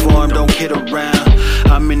prepared for them. Don't kid around.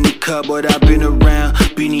 I'm in the cupboard, I've been around.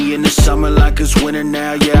 Beanie in the summer like it's winter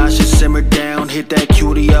now. Yeah, I should simmer down. Hit that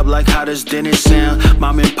cutie up like how does dinner sound?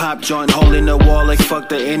 Mom and pop joint holding the wall like fuck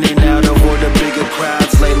the in and out. Avoid the bigger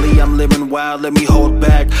crowds. Lately I'm living wild, let me hold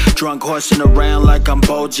back. Drunk horsing around like I'm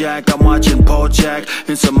Bojack. I'm watching Bojack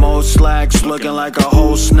in some old slacks, looking like a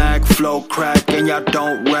whole snack. Flow crack and y'all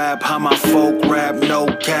don't rap. How my folk rap, no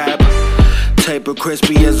cap. Taper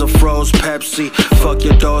crispy as a froze Pepsi. Fuck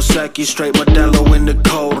your Dos Equis, straight Modelo in the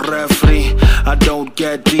cold refri. I don't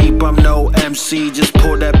get deep, I'm no MC. Just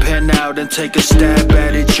pull that pen out and take a stab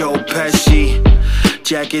at it, Joe Pesci.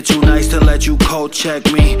 Jacket too nice to let you cold check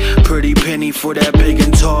me. Pretty penny for that big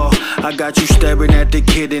and tall. I got you staring at the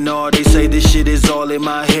kid and all. They say this shit is all in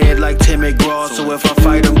my head like Tim McGraw. So if I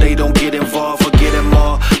fight them, they don't get involved. Forget them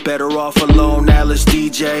all, better off alone. Alice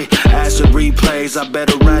DJ, acid replays. I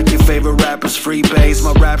better rack your favorite rappers free base.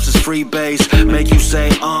 My raps is free base. Make you say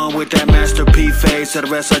with that Master P face. The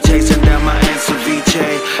rest I chasing down my aunt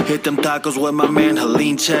Ceviche. Hit them tacos with my man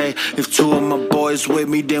Halinche. If two of my boys with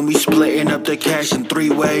me, then we splitting up the cash in 3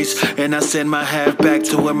 ways. And I send my half back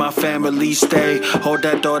to where my family stay. Hold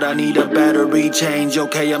that thought, I need a battery change.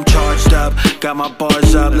 Okay, I'm charged up, got my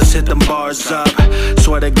bars up, let's hit them bars up.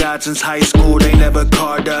 Swear to God, since high school they never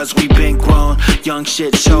carded us. We been grown, young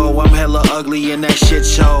shit show. I'm hella ugly in that shit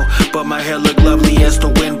show, but my hair look lovely as the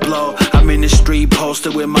wind blow. I'm in the street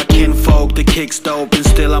posted with my kinfolk. The kick's dope and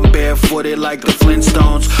still I'm barefooted like the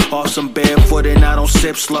Flintstones. Off some barefoot and I don't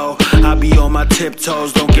sip slow. I be on my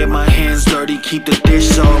tiptoes, don't get my hands dirty, keep the dish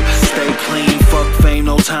soap. Stay clean, fuck fame,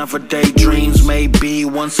 no time for daydreams. Maybe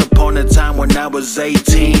once upon a time when I was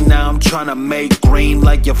 18. Now I'm tryna make green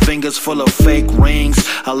like your fingers full of fake rings.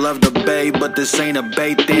 I love the Bay, but this ain't a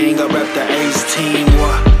Bay thing. I rep the Ace team,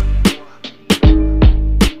 what?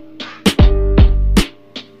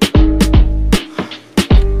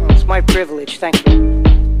 It's my privilege, thank you.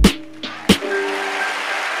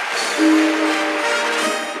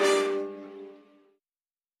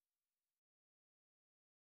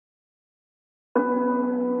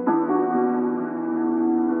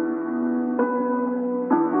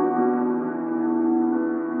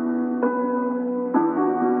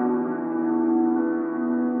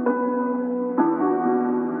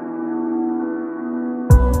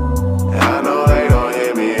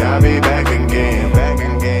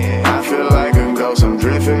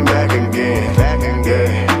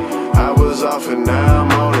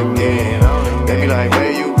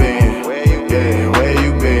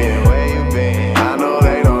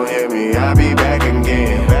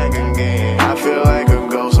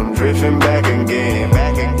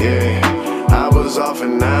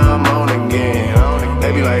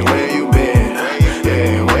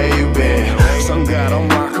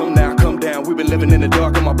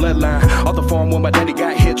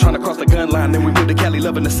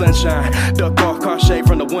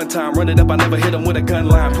 Time, run it up, I never hit them with a gun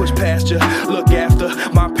line. Push past ya, look after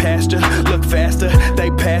my pasture. Look faster, they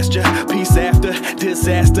pasture. Peace after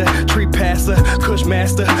disaster, tree passer, kush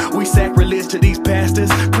master. We sacrilege to these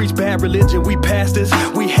pastors. Preach bad religion, we pastors.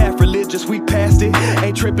 We half religious, we past it.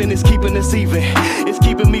 Ain't tripping, it's keeping us even. It's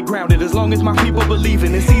keeping me grounded as long as my people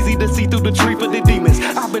believing. It's easy to see through the tree for the demons.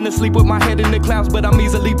 I've been asleep with my head in the clouds, but I'm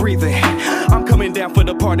easily breathing. I'm coming down for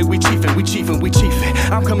the party, we chiefin', we chiefin', we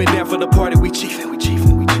chiefin'. I'm coming down for the party, we chiefin', we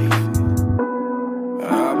chiefin', we chiefin'.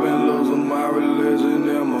 I've been losing my religion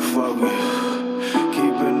and my focus.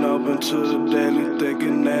 Keeping up until the daily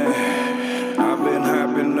thinking that I've been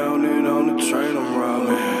hopping on it on the train I'm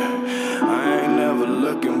robbing. I ain't never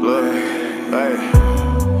looking back. Hey.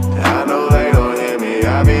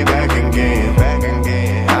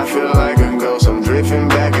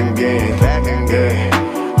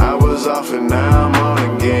 was off and now I'm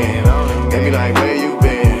on again. They be like, where you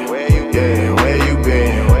been? Yeah, where you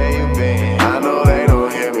been? I know they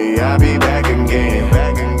don't hear me, I be back again.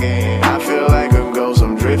 I feel like a ghost,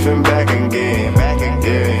 I'm drifting back again.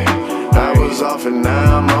 Yeah, I was off and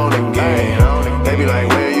now I'm on again. They be like,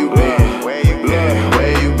 where you been? Yeah,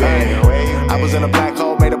 where you been? I was in a black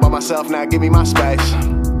hole, made it by myself, now give me my space.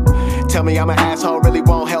 Tell me I'm an asshole, really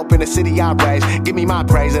won't help in the city I raised. Give me my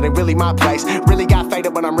praise, it ain't really my place. Really got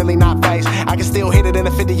faded, but I'm really not phased. I can still hit it in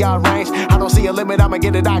a 50-yard range. I don't see a limit, I'ma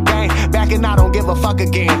get it, I gain. Back and I don't give a fuck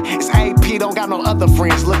again. It's AP, don't got no other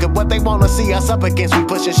friends. Look at what they wanna see us up against. We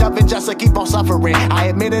push and shoving just to keep on suffering. I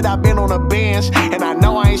admit it, I've been on a binge, and I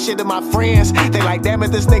know I ain't shit to my friends. They like, damn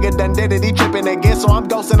it, this nigga done did it, he tripping again. So I'm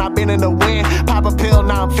ghosting, I've been in the wind. Pop a pill,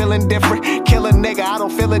 now I'm feeling different. Kill a nigga, I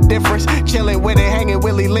don't feel a difference. Chilling with it, hanging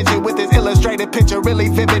Willie lynching with this illustrated picture, really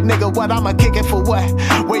vivid, nigga. What I'ma kick it for what?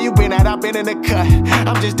 Where you been at? I've been in the cut.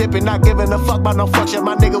 I'm just dipping, not giving a fuck about no function.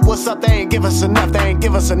 My nigga, what's up? They ain't give us enough. They ain't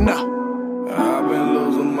give us enough. I've been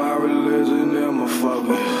losing my religion and my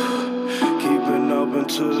focus. Keeping up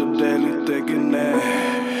into the daily thinking that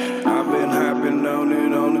I've been hopping on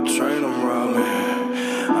it on the train I'm rolling.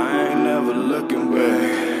 I ain't never looking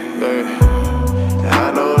back.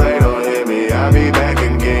 I know they don't hear me, I be back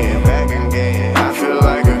again. I feel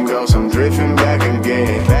like a ghost, I'm drifting back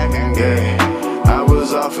again. Yeah, I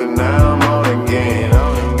was off and now I'm on again.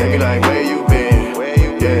 They be like, where you been?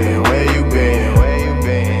 Yeah, where you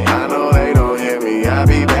been? I know they don't hear me, I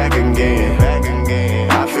be back again.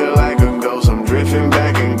 I feel like a ghost, I'm drifting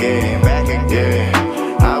back again. Yeah,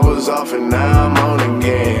 I was off and now I'm on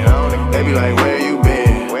again. They be like, where you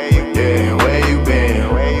been? Yeah, where you been?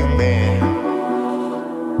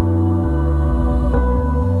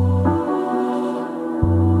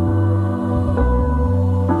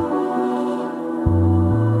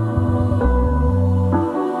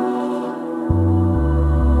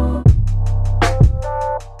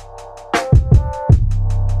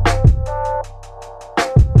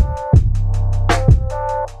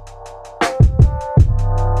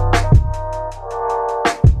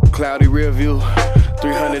 Cloudy rear view,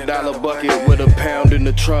 $300 bucket with a pound in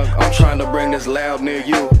the trunk. I'm trying to bring this loud near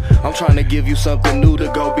you. I'm trying to give you something new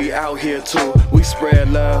to go be out here too. We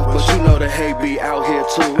spread love, but you know the hate be out here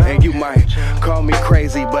too. And you might call me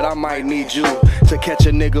crazy, but I might need you to catch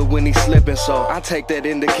a nigga when he's slipping. So I take that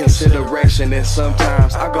into consideration, and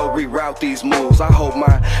sometimes I go reroute these moves. I hope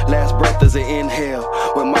my last breath is an inhale.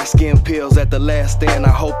 When my skin peels at the last stand,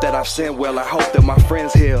 I hope that I've sinned well. I hope that my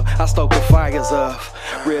friends heal. I stoke the fires of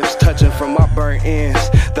ribs touching from my burnt ends.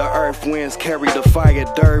 The earth winds carry the fire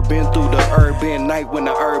dirt. Been through the urban night when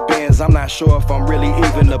the urban bends. I'm not sure if I'm really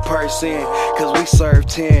even the person, cause we serve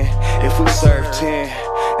 10. If we serve 10,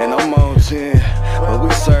 and I'm on 10, but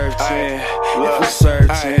we serve 10. If we serve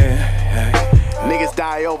 10. Niggas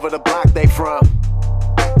die over the block they from,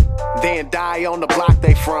 then die on the block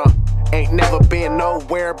they from. Ain't never been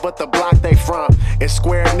nowhere but the block they from. And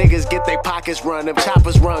square niggas get they pockets run. Them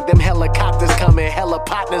choppers run, them helicopters coming, hella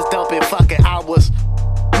partners dumping. Fucking I was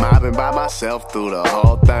mobbing by myself through the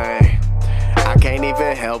whole thing. I can't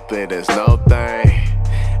even help it, it's no thing.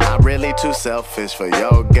 I'm really too selfish for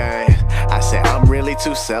your game. I said I'm really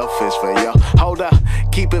too selfish for your. Hold up,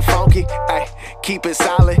 keep it funky, ayy, keep it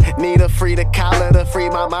solid. Need a free to collar to free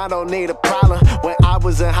my mind, don't need a problem. When I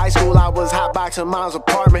was in high school, I was hotboxing mom's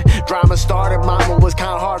apartment. Drama started, mama was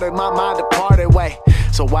kinda harder, my mind departed, way.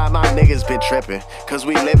 So why my niggas been tripping? Cause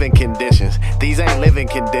we live in conditions. These ain't living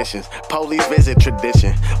conditions. Police visit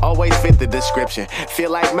tradition. Always fit the description.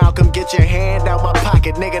 Feel like Malcolm, get your hand out my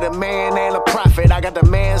pocket. Nigga, the man and the prophet. I got the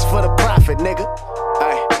mans for the profit, nigga.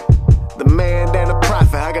 Ay, the man and the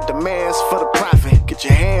prophet. I got the mans for the profit. Get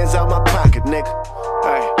your hands out my pocket, nigga.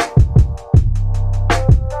 Ay.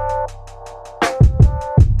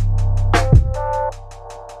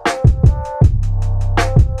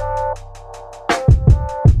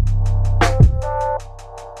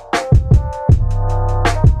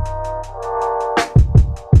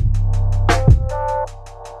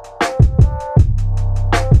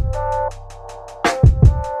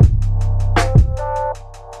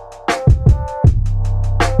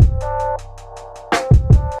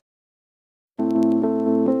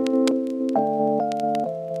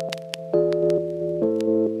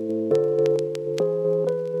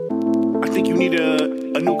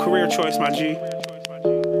 Choice, my G.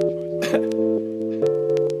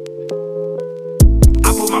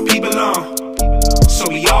 I put my people on, so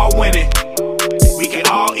we all winning. We can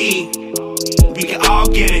all eat, we can all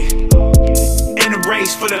get it. In the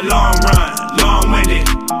race for the long run, long-winded.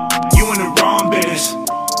 You in the wrong business,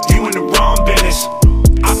 you in the wrong business.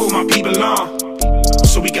 I put my people on,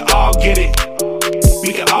 so we can all get it.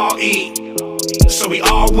 We can all eat, so we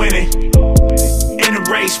all winning. In the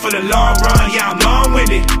race for the long run, yeah, I'm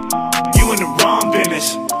long-winded. You in the wrong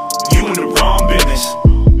business. You in the wrong business.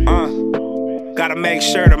 Gotta make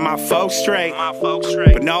sure that my folks straight.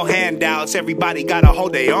 But no handouts, everybody gotta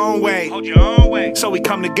hold their own way. Hold your own way. So we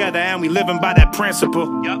come together and we living by that principle.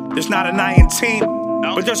 There's not an I in team,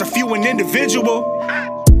 but there's a few in individual.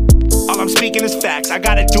 All I'm speaking is facts. I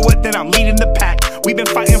gotta do it, then I'm leading the pack. We've been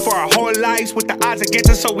fighting for our whole lives with the odds against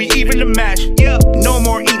us, so we even the match. No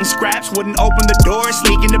more eating scraps, wouldn't open the door,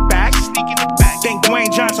 sneak in the back. Think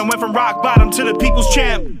Dwayne Johnson went from rock bottom to the people's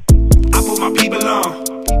champ. I put my people on,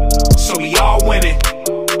 so we all winning.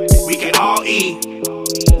 We can all eat,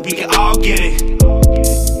 we can all get it.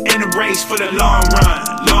 In the race for the long run,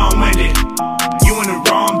 long-winded. You in the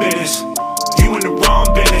wrong business, you in the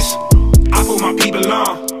wrong business. I put my people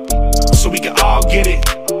on, so we can all get it.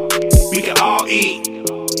 We can all eat,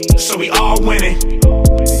 so we all winning.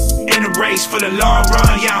 In the race for the long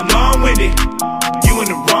run, yeah, I'm long-winded. You in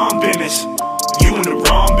the wrong business, you in the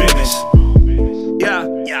wrong business.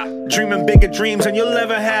 Yeah, dreaming bigger dreams than you'll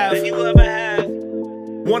ever have.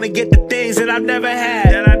 Wanna get the things that I've never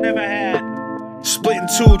had. Splitting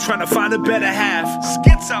two, trying to find a better half.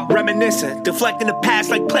 Schizo. Reminiscing, deflecting the past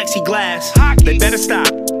like plexiglass. They better stop.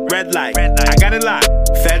 Red light. I got it locked.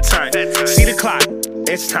 Fed time. See the clock.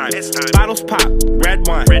 It's time. Bottles pop. Red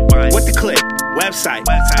wine. With the clip. Website.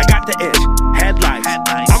 I got the itch. Headlights.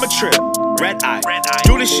 I'm a trip. Red eye.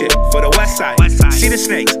 Do the shit for the west side. See the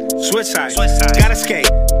snakes. Switch sides. Gotta skate.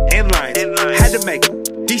 Inline. Had to make them.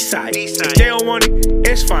 Decide. If they don't want it,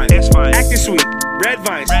 it's fine. Acting sweet. Red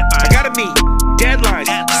vines. I gotta meet. Deadlines.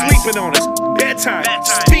 Sleeping on us. Bedtime.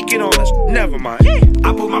 Speaking on us. Never mind.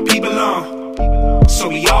 I put my people on, so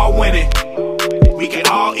we all winning. We can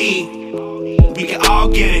all eat, we can all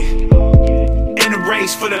get it. In the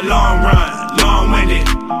race for the long run, long-winded.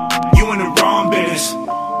 You in the wrong business,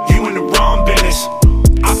 you in the wrong business.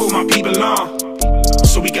 I put my people on,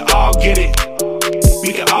 so we can all get it.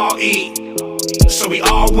 We can all eat, so we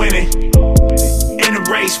all winning. In the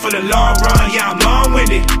race for the long run, yeah, I'm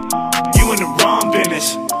long-winded. You in the wrong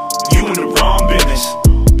business, you in the wrong business.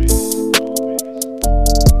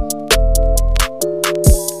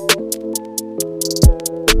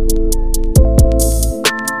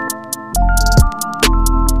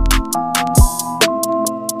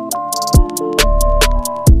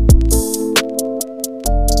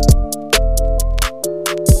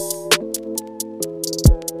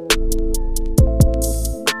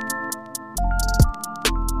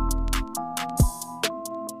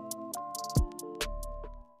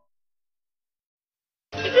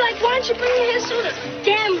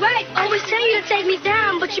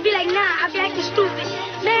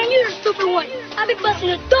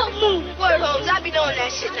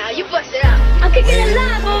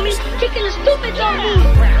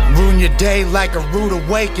 Like a rude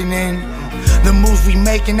awakening. The moves we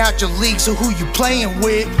making out your league, so who you playing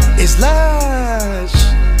with is lush.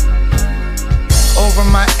 Over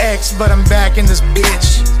my ex, but I'm back in this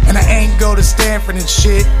bitch. And I ain't go to Stanford and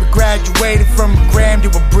shit, but graduated from a gram to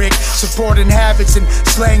a brick. Supporting habits and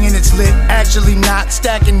slanging its lit. Actually not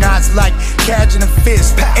stacking knots like catching a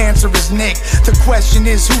fist. The answer is Nick. The question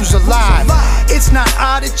is who's alive. It's not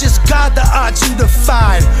odd, it's just God, the odds you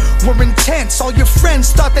defied were intense. All your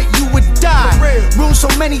friends thought that you would die. Ruined so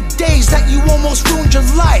many days that you almost ruined your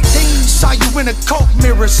life. Saw you in a coat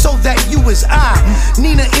mirror so that you was I.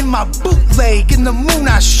 Nina in my bootleg, in the moon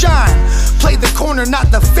I shine. Play the corner,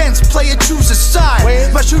 not the fence, player choose a side.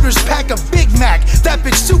 My shooters pack a Big Mac, that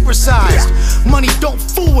bitch supersized. Money don't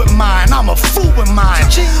fool with mine, I'm a fool with mine.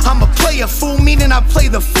 I'm a player fool, meaning I play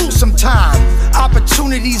the fool sometime.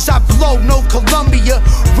 Opportunities I blow, no Columbia.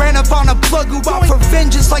 Ran up on a plug who out for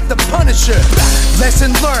vengeance like the Punisher.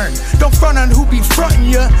 Lesson learned, don't front on who be frontin'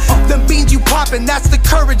 ya. Them beans you poppin', that's the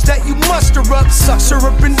courage that you muster up.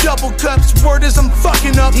 Syrup in double cups, word is I'm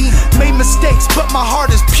fucking up. Made mistakes, but my heart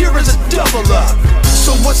is pure as a double up.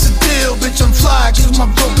 So what's the deal, bitch, I'm fly, cause my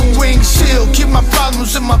broken wings seal. Keep my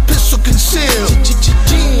problems in my pistol concealed.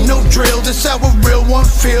 No drill, that's how a real one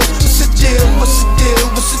feel. What's the deal, what's the deal,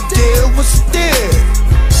 what's the deal, what's the deal?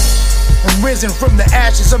 I'm risen from the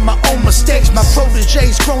ashes of my own mistakes. My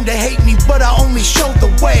proteges grown to hate me, but I only showed the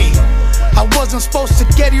way. I wasn't supposed to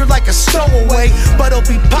get here like a stowaway, but it'll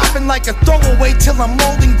be popping like a throwaway till I'm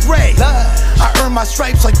old and gray. I earn my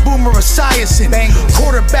stripes like Boomer Esiason,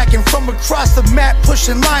 quarterbacking from across the map,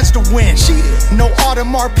 pushing lines to win. No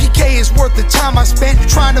Audemars PK is worth the time I spent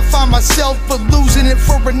trying to find myself, but losing it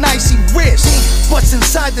for a nicey wrist. What's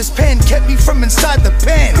inside this pen kept me from inside the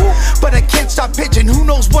pen, but I can't stop pitching. Who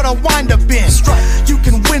knows what I'll wind up in? You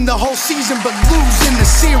can win the whole season but lose in the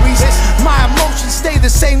series. My emotions stay the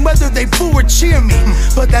same whether they boo or cheer me,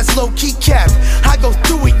 but that's low-key cap. I go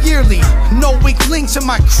through it yearly. No weak links in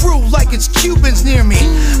my crew like it's Cubans near me.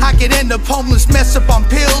 I could end up homeless, mess up on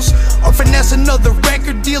pills, or finesse another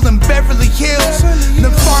record deal in Beverly Hills.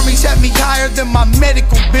 The farmies had me higher than my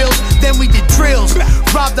medical bills. Then we did drills,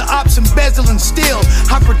 rob the ops, embezzle and steal.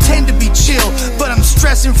 I pretend to be chill, but I'm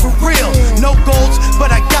stressing for real. No goals,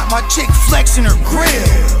 but I got my chick flexing her grill.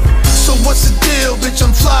 So what's the deal, bitch? I'm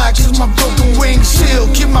fly, cause my broken wings seal.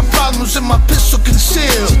 Keep my problems in my pistol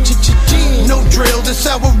concealed. No drill, that's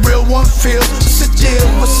how a real one feel. What's the deal,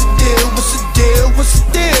 what's the deal, what's the deal, what's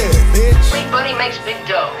the deal, bitch? Everybody makes big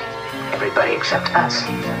dough. Everybody except us.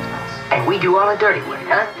 And we do all the dirty work,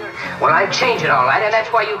 huh? Well, I'd change it all right, and that's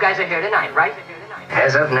why you guys are here tonight, right?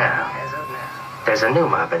 As of now, there's a new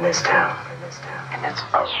mob in this town. And that's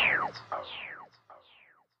us.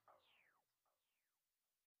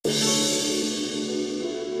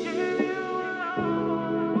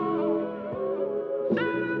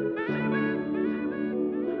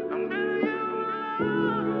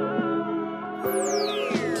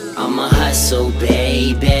 I'm a hustle,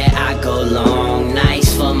 baby. I go long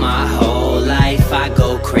nights for my whole life. I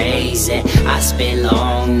go crazy. I spend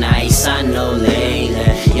long nights. I know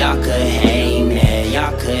later y'all could hate me.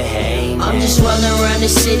 Y'all could hate me. I'm just running around the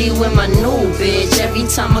city with my new bitch. Every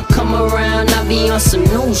time I come around, I be on some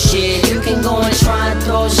new shit. You can go and try and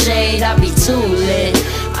throw shade. I be too lit.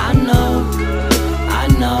 I know. I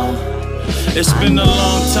know. It's been a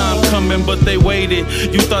long time coming, but they waited.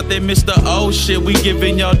 You thought they missed the old shit. We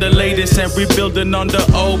giving y'all the latest and rebuilding on the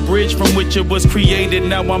old bridge from which it was created.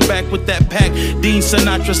 Now I'm back with that pack. Dean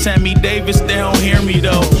Sinatra, Sammy Davis, they don't hear me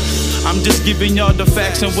though. I'm just giving y'all the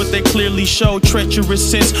facts and what they clearly show. Treacherous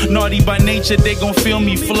sense, naughty by nature, they gon' feel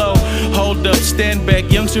me flow. Hold up, stand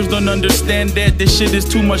back, youngsters don't understand that. This shit is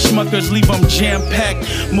too much schmuckers, leave them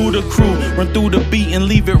jam-packed. Move the crew, run through the beat and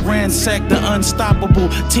leave it ransacked. The unstoppable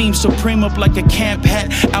team supreme up like a camp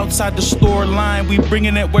hat. Outside the store line, we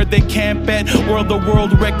bringing it where they camp at.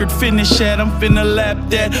 World record finish at, I'm finna lap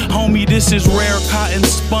that. Homie, this is rare cotton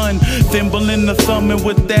spun. Thimble in the thumb, and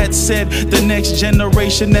with that said, the next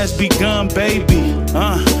generation has begun, baby.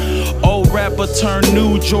 Old rapper turned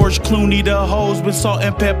new, George Clooney, the hoes with salt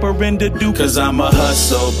and pepper in the Duke. Cause I'm a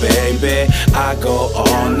hustle, baby. I go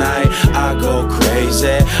all night, I go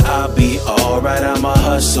crazy. I'll be alright, I'm a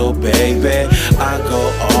hustle, baby. I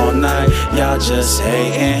go all night, y'all just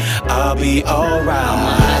hating. I'll be alright. I'm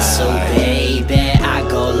a hustle, baby. I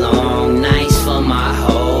go long nights for my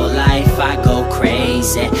whole life. I go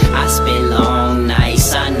crazy. I spend long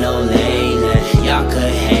nights, I know later y'all could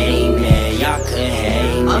hate me, y'all could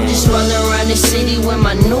hate me. I'm just running around the city with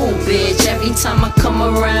my new bitch. Every time I come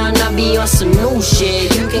around, I be on some new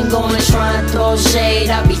shit. You can go and try and throw shade,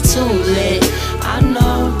 I be too lit. I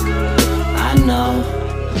know, I know.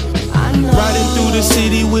 Riding through the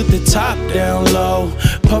city with the top down low.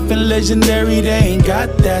 Puffin' legendary, they ain't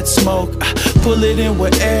got that smoke. I pull it in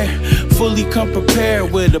with air, fully come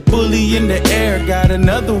prepared with a bully in the air. Got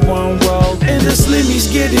another one roll. And the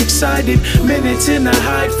slimmies get excited. Minutes in the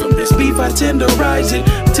hide from this beef, I tenderize it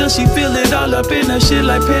till she feel it all up in her shit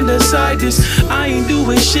like appendicitis. I ain't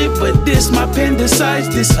doing shit, but this my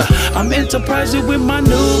appendicitis. I'm enterprising with my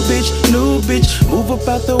new bitch, new bitch. Move up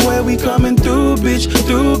out the way, we coming through, bitch,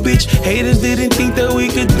 through, bitch. Haters didn't think that we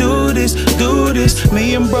could do this, do this.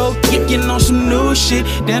 Me and bro kicking on some new shit.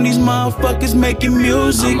 Damn, these motherfuckers making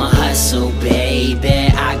music. I'm a hustle, baby.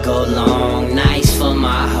 I go long nights for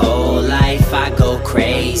my whole life. I go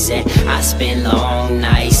crazy. I spend long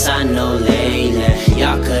nights. I know later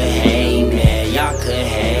y'all could hate me, y'all could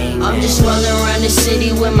hate me. I'm just running around the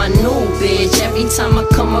city with my new bitch. Every time I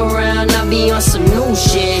come around, I be on some new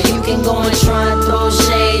shit. You can go and try and throw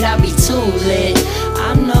shade, I be too lit.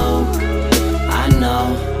 I know, I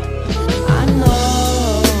know, I know.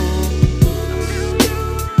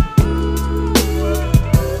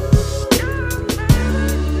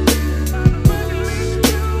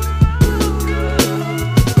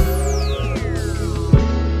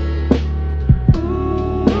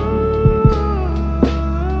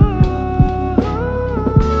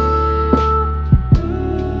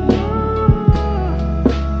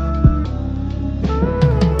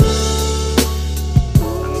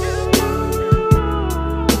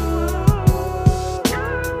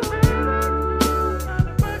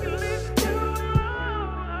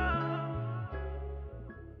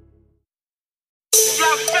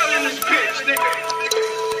 in this bitch, nigga.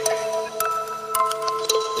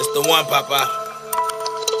 It's the one, Papa.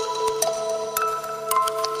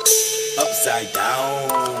 Upside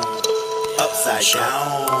down. Upside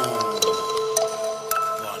down.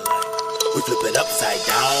 We flip it upside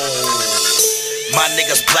down. My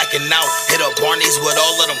niggas blacking out. Hit up Barney's with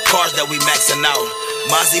all of them cars that we maxing out.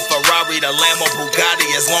 Mazzy, Ferrari, the Lambo, Bugatti.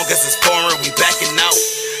 As long as it's foreign, we backing out.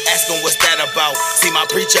 Ask him what's that about. See my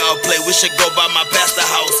preacher up play. We should go by my pastor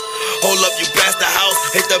house. Hold up, you past the house.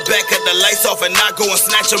 Hit the back, cut the lights off, and not go and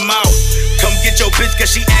snatch them out. Come get your bitch, cause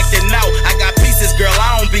she acting out. I got pieces, girl,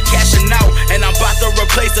 I don't be cashing out. And I'm about to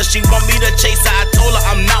replace her. She want me to chase her. I told her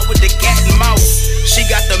I'm not with the cat and mouse. She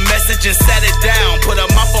got the message and sat it down. Put her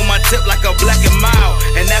mouth on my tip like a black and mild.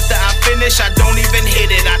 And after I finish, I don't even hit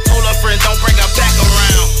it. I told her friends, don't bring her back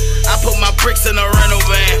around. I put my bricks in a rental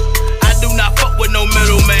van. I do not fuck with no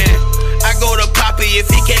middleman. I go to Poppy, if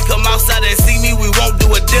he can't come outside and see me, we won't do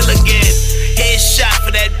a deal again. Headshot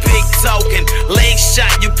for that big token. Leg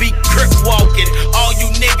shot, you be crip walking. All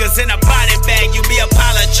you niggas in a body bag, you be a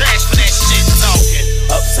pile of trash for that shit talking.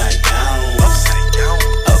 Upside down, upside down,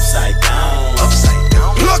 upside down, upside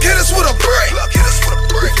down. Plug hit us with a brick. Plug hit us with a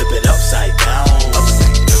brick. Flip it upside down,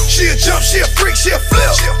 upside down. She a jump, she a freak, she a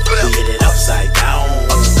flip. We hit it upside down,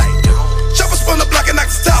 upside down. Chopper spun the block and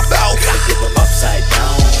knock the top out. Flip them upside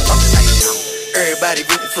down, upside down. Everybody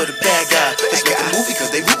rooting for the bad guy. Let's make a movie cause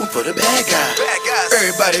they rooting for the bad guy.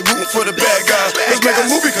 Everybody rooting for the bad guy. Let's make a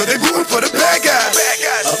movie cause they rooting for the bad guy.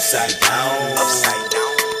 Upside down, upside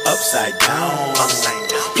down, upside down, upside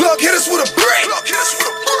down. Plug hit us with a brick.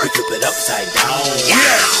 We flip it upside down.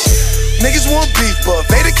 Yeah. Niggas want beef, but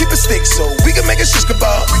Vader keep it stick so we can make a shish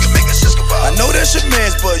kebab. I know that's your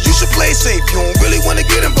mans, but you should play safe. You don't really wanna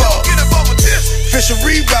get involved. With this.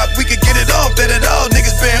 Fishery rock, we could get it all, bet it all.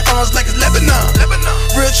 Niggas bearing arms like it's Lebanon.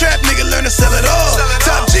 Real trap nigga learn to sell it all.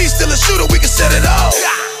 Top G still a shooter, we can set it all.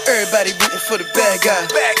 Everybody rooting for the bad guy.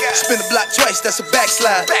 Spin the block twice, that's a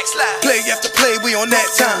backslide. Play after play, we on that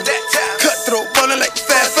time. Cutthroat running like the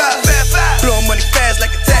Fat Five. Blowing money fast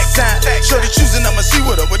like a tax time. Shorty choosing, I'ma see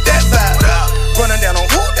what up with that vibe. Running down on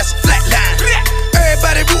who? That's a flat line.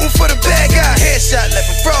 Everybody rooting for the bad guy. Headshot left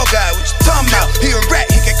a frog guy. What you talking about? He a rat,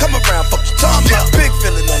 he can come around. Fuck you talking about? Big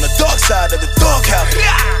feeling on the dark side of the doghouse.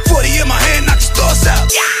 40 in my hand, knock the stars out.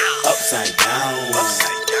 Upside down,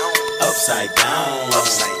 upside down, upside down,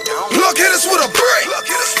 upside down. Plug hit us with a brick.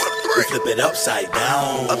 We flip it upside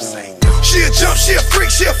down, upside down. She a jump, she a freak,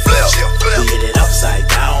 she a flip. We hit it upside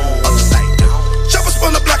down, upside down. Chopper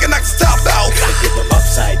spun the block and knock the top out. Flip them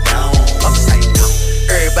upside down, upside down.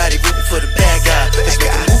 Everybody rooting for the bad guy. Let's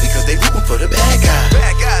make a movie cause they rooting for the bad guy.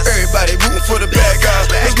 Everybody rooting for the bad guy.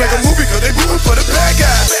 Let's make a movie cause they rooting for the bad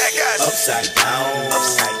guy. Upside down,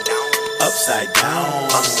 upside down, upside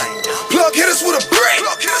down, upside down. Plug hit us with a brick.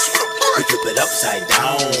 We flip it upside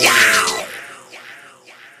down.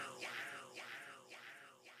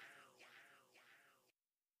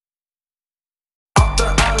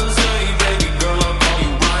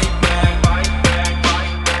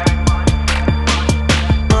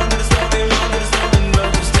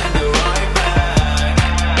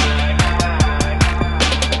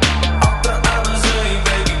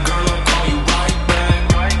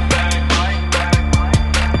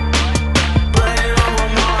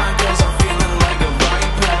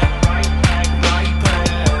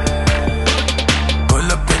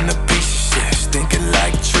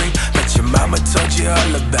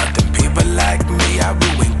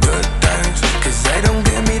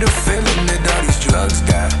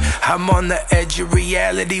 I'm on the edge of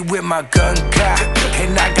reality with my gun cock,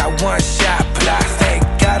 and I got one shot block. Thank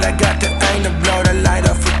God I got the aim to blow the light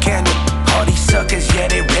off a candle. All these suckers, yeah,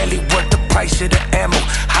 they really worth the price of the ammo.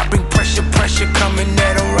 I bring pressure coming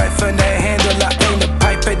at them right from the handle. I aim the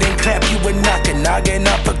pipe and then clap you a knocking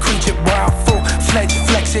up a creature. Boy, I'm full fledged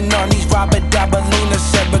flexing on these Robert Dabalina.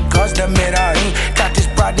 Said because the mid I ain't got this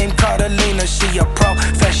broad named Carolina. She a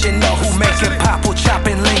professional who makes it pop or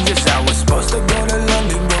chopping lingus. I was supposed to go to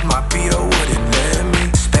London, but my PO wouldn't let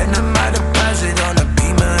me. Spend my deposit on a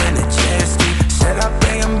Beamer and a jet ski. Said I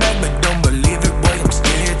pay him back, but don't believe it, boy, I'm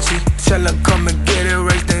scared cheap. Tell her come and get it,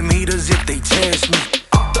 raise them heaters if they chance me.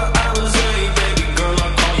 Off the Alizé, baby girl,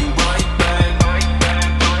 I'll call you right back.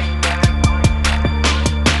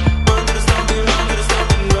 Run to the stomping,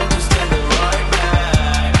 just take it right back.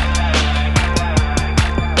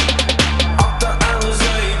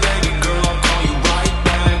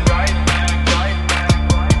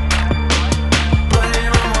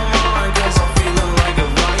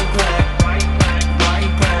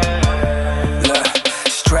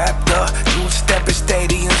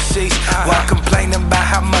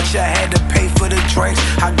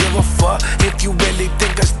 give a fuck if you really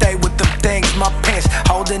think I stay with them things. My pants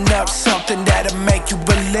holding up something that'll make you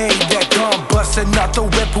believe that gun busting out the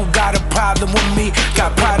whip. Who got a problem with me?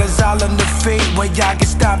 Got Pradas all on the feet when y'all get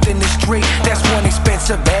stopped in the street. That's one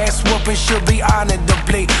expensive ass whooping, should be honored to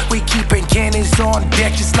bleed. We keeping cannons on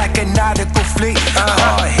deck just like a nautical fleet.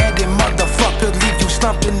 Hard-headed motherfucker, leave you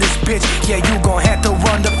slumped in this bitch. Yeah, you gon' have to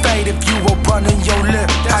run the fade if you were running your lip.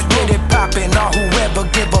 I get it poppin', or whoever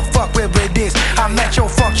give a fuck where it is. I'm at your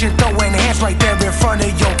function, throwing hands right there in front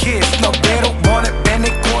of your kids. No, they don't want it, bend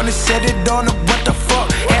it, corner, set it on it. What the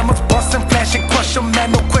fuck? Hammers bustin', flashing, crush 'em,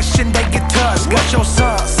 man, no question they get touched. Got your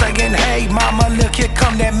son saying, hey mama, look, here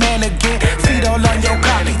come that man again. Feet all on your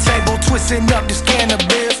coffee table, twisting up the scanner,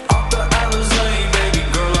 bitch.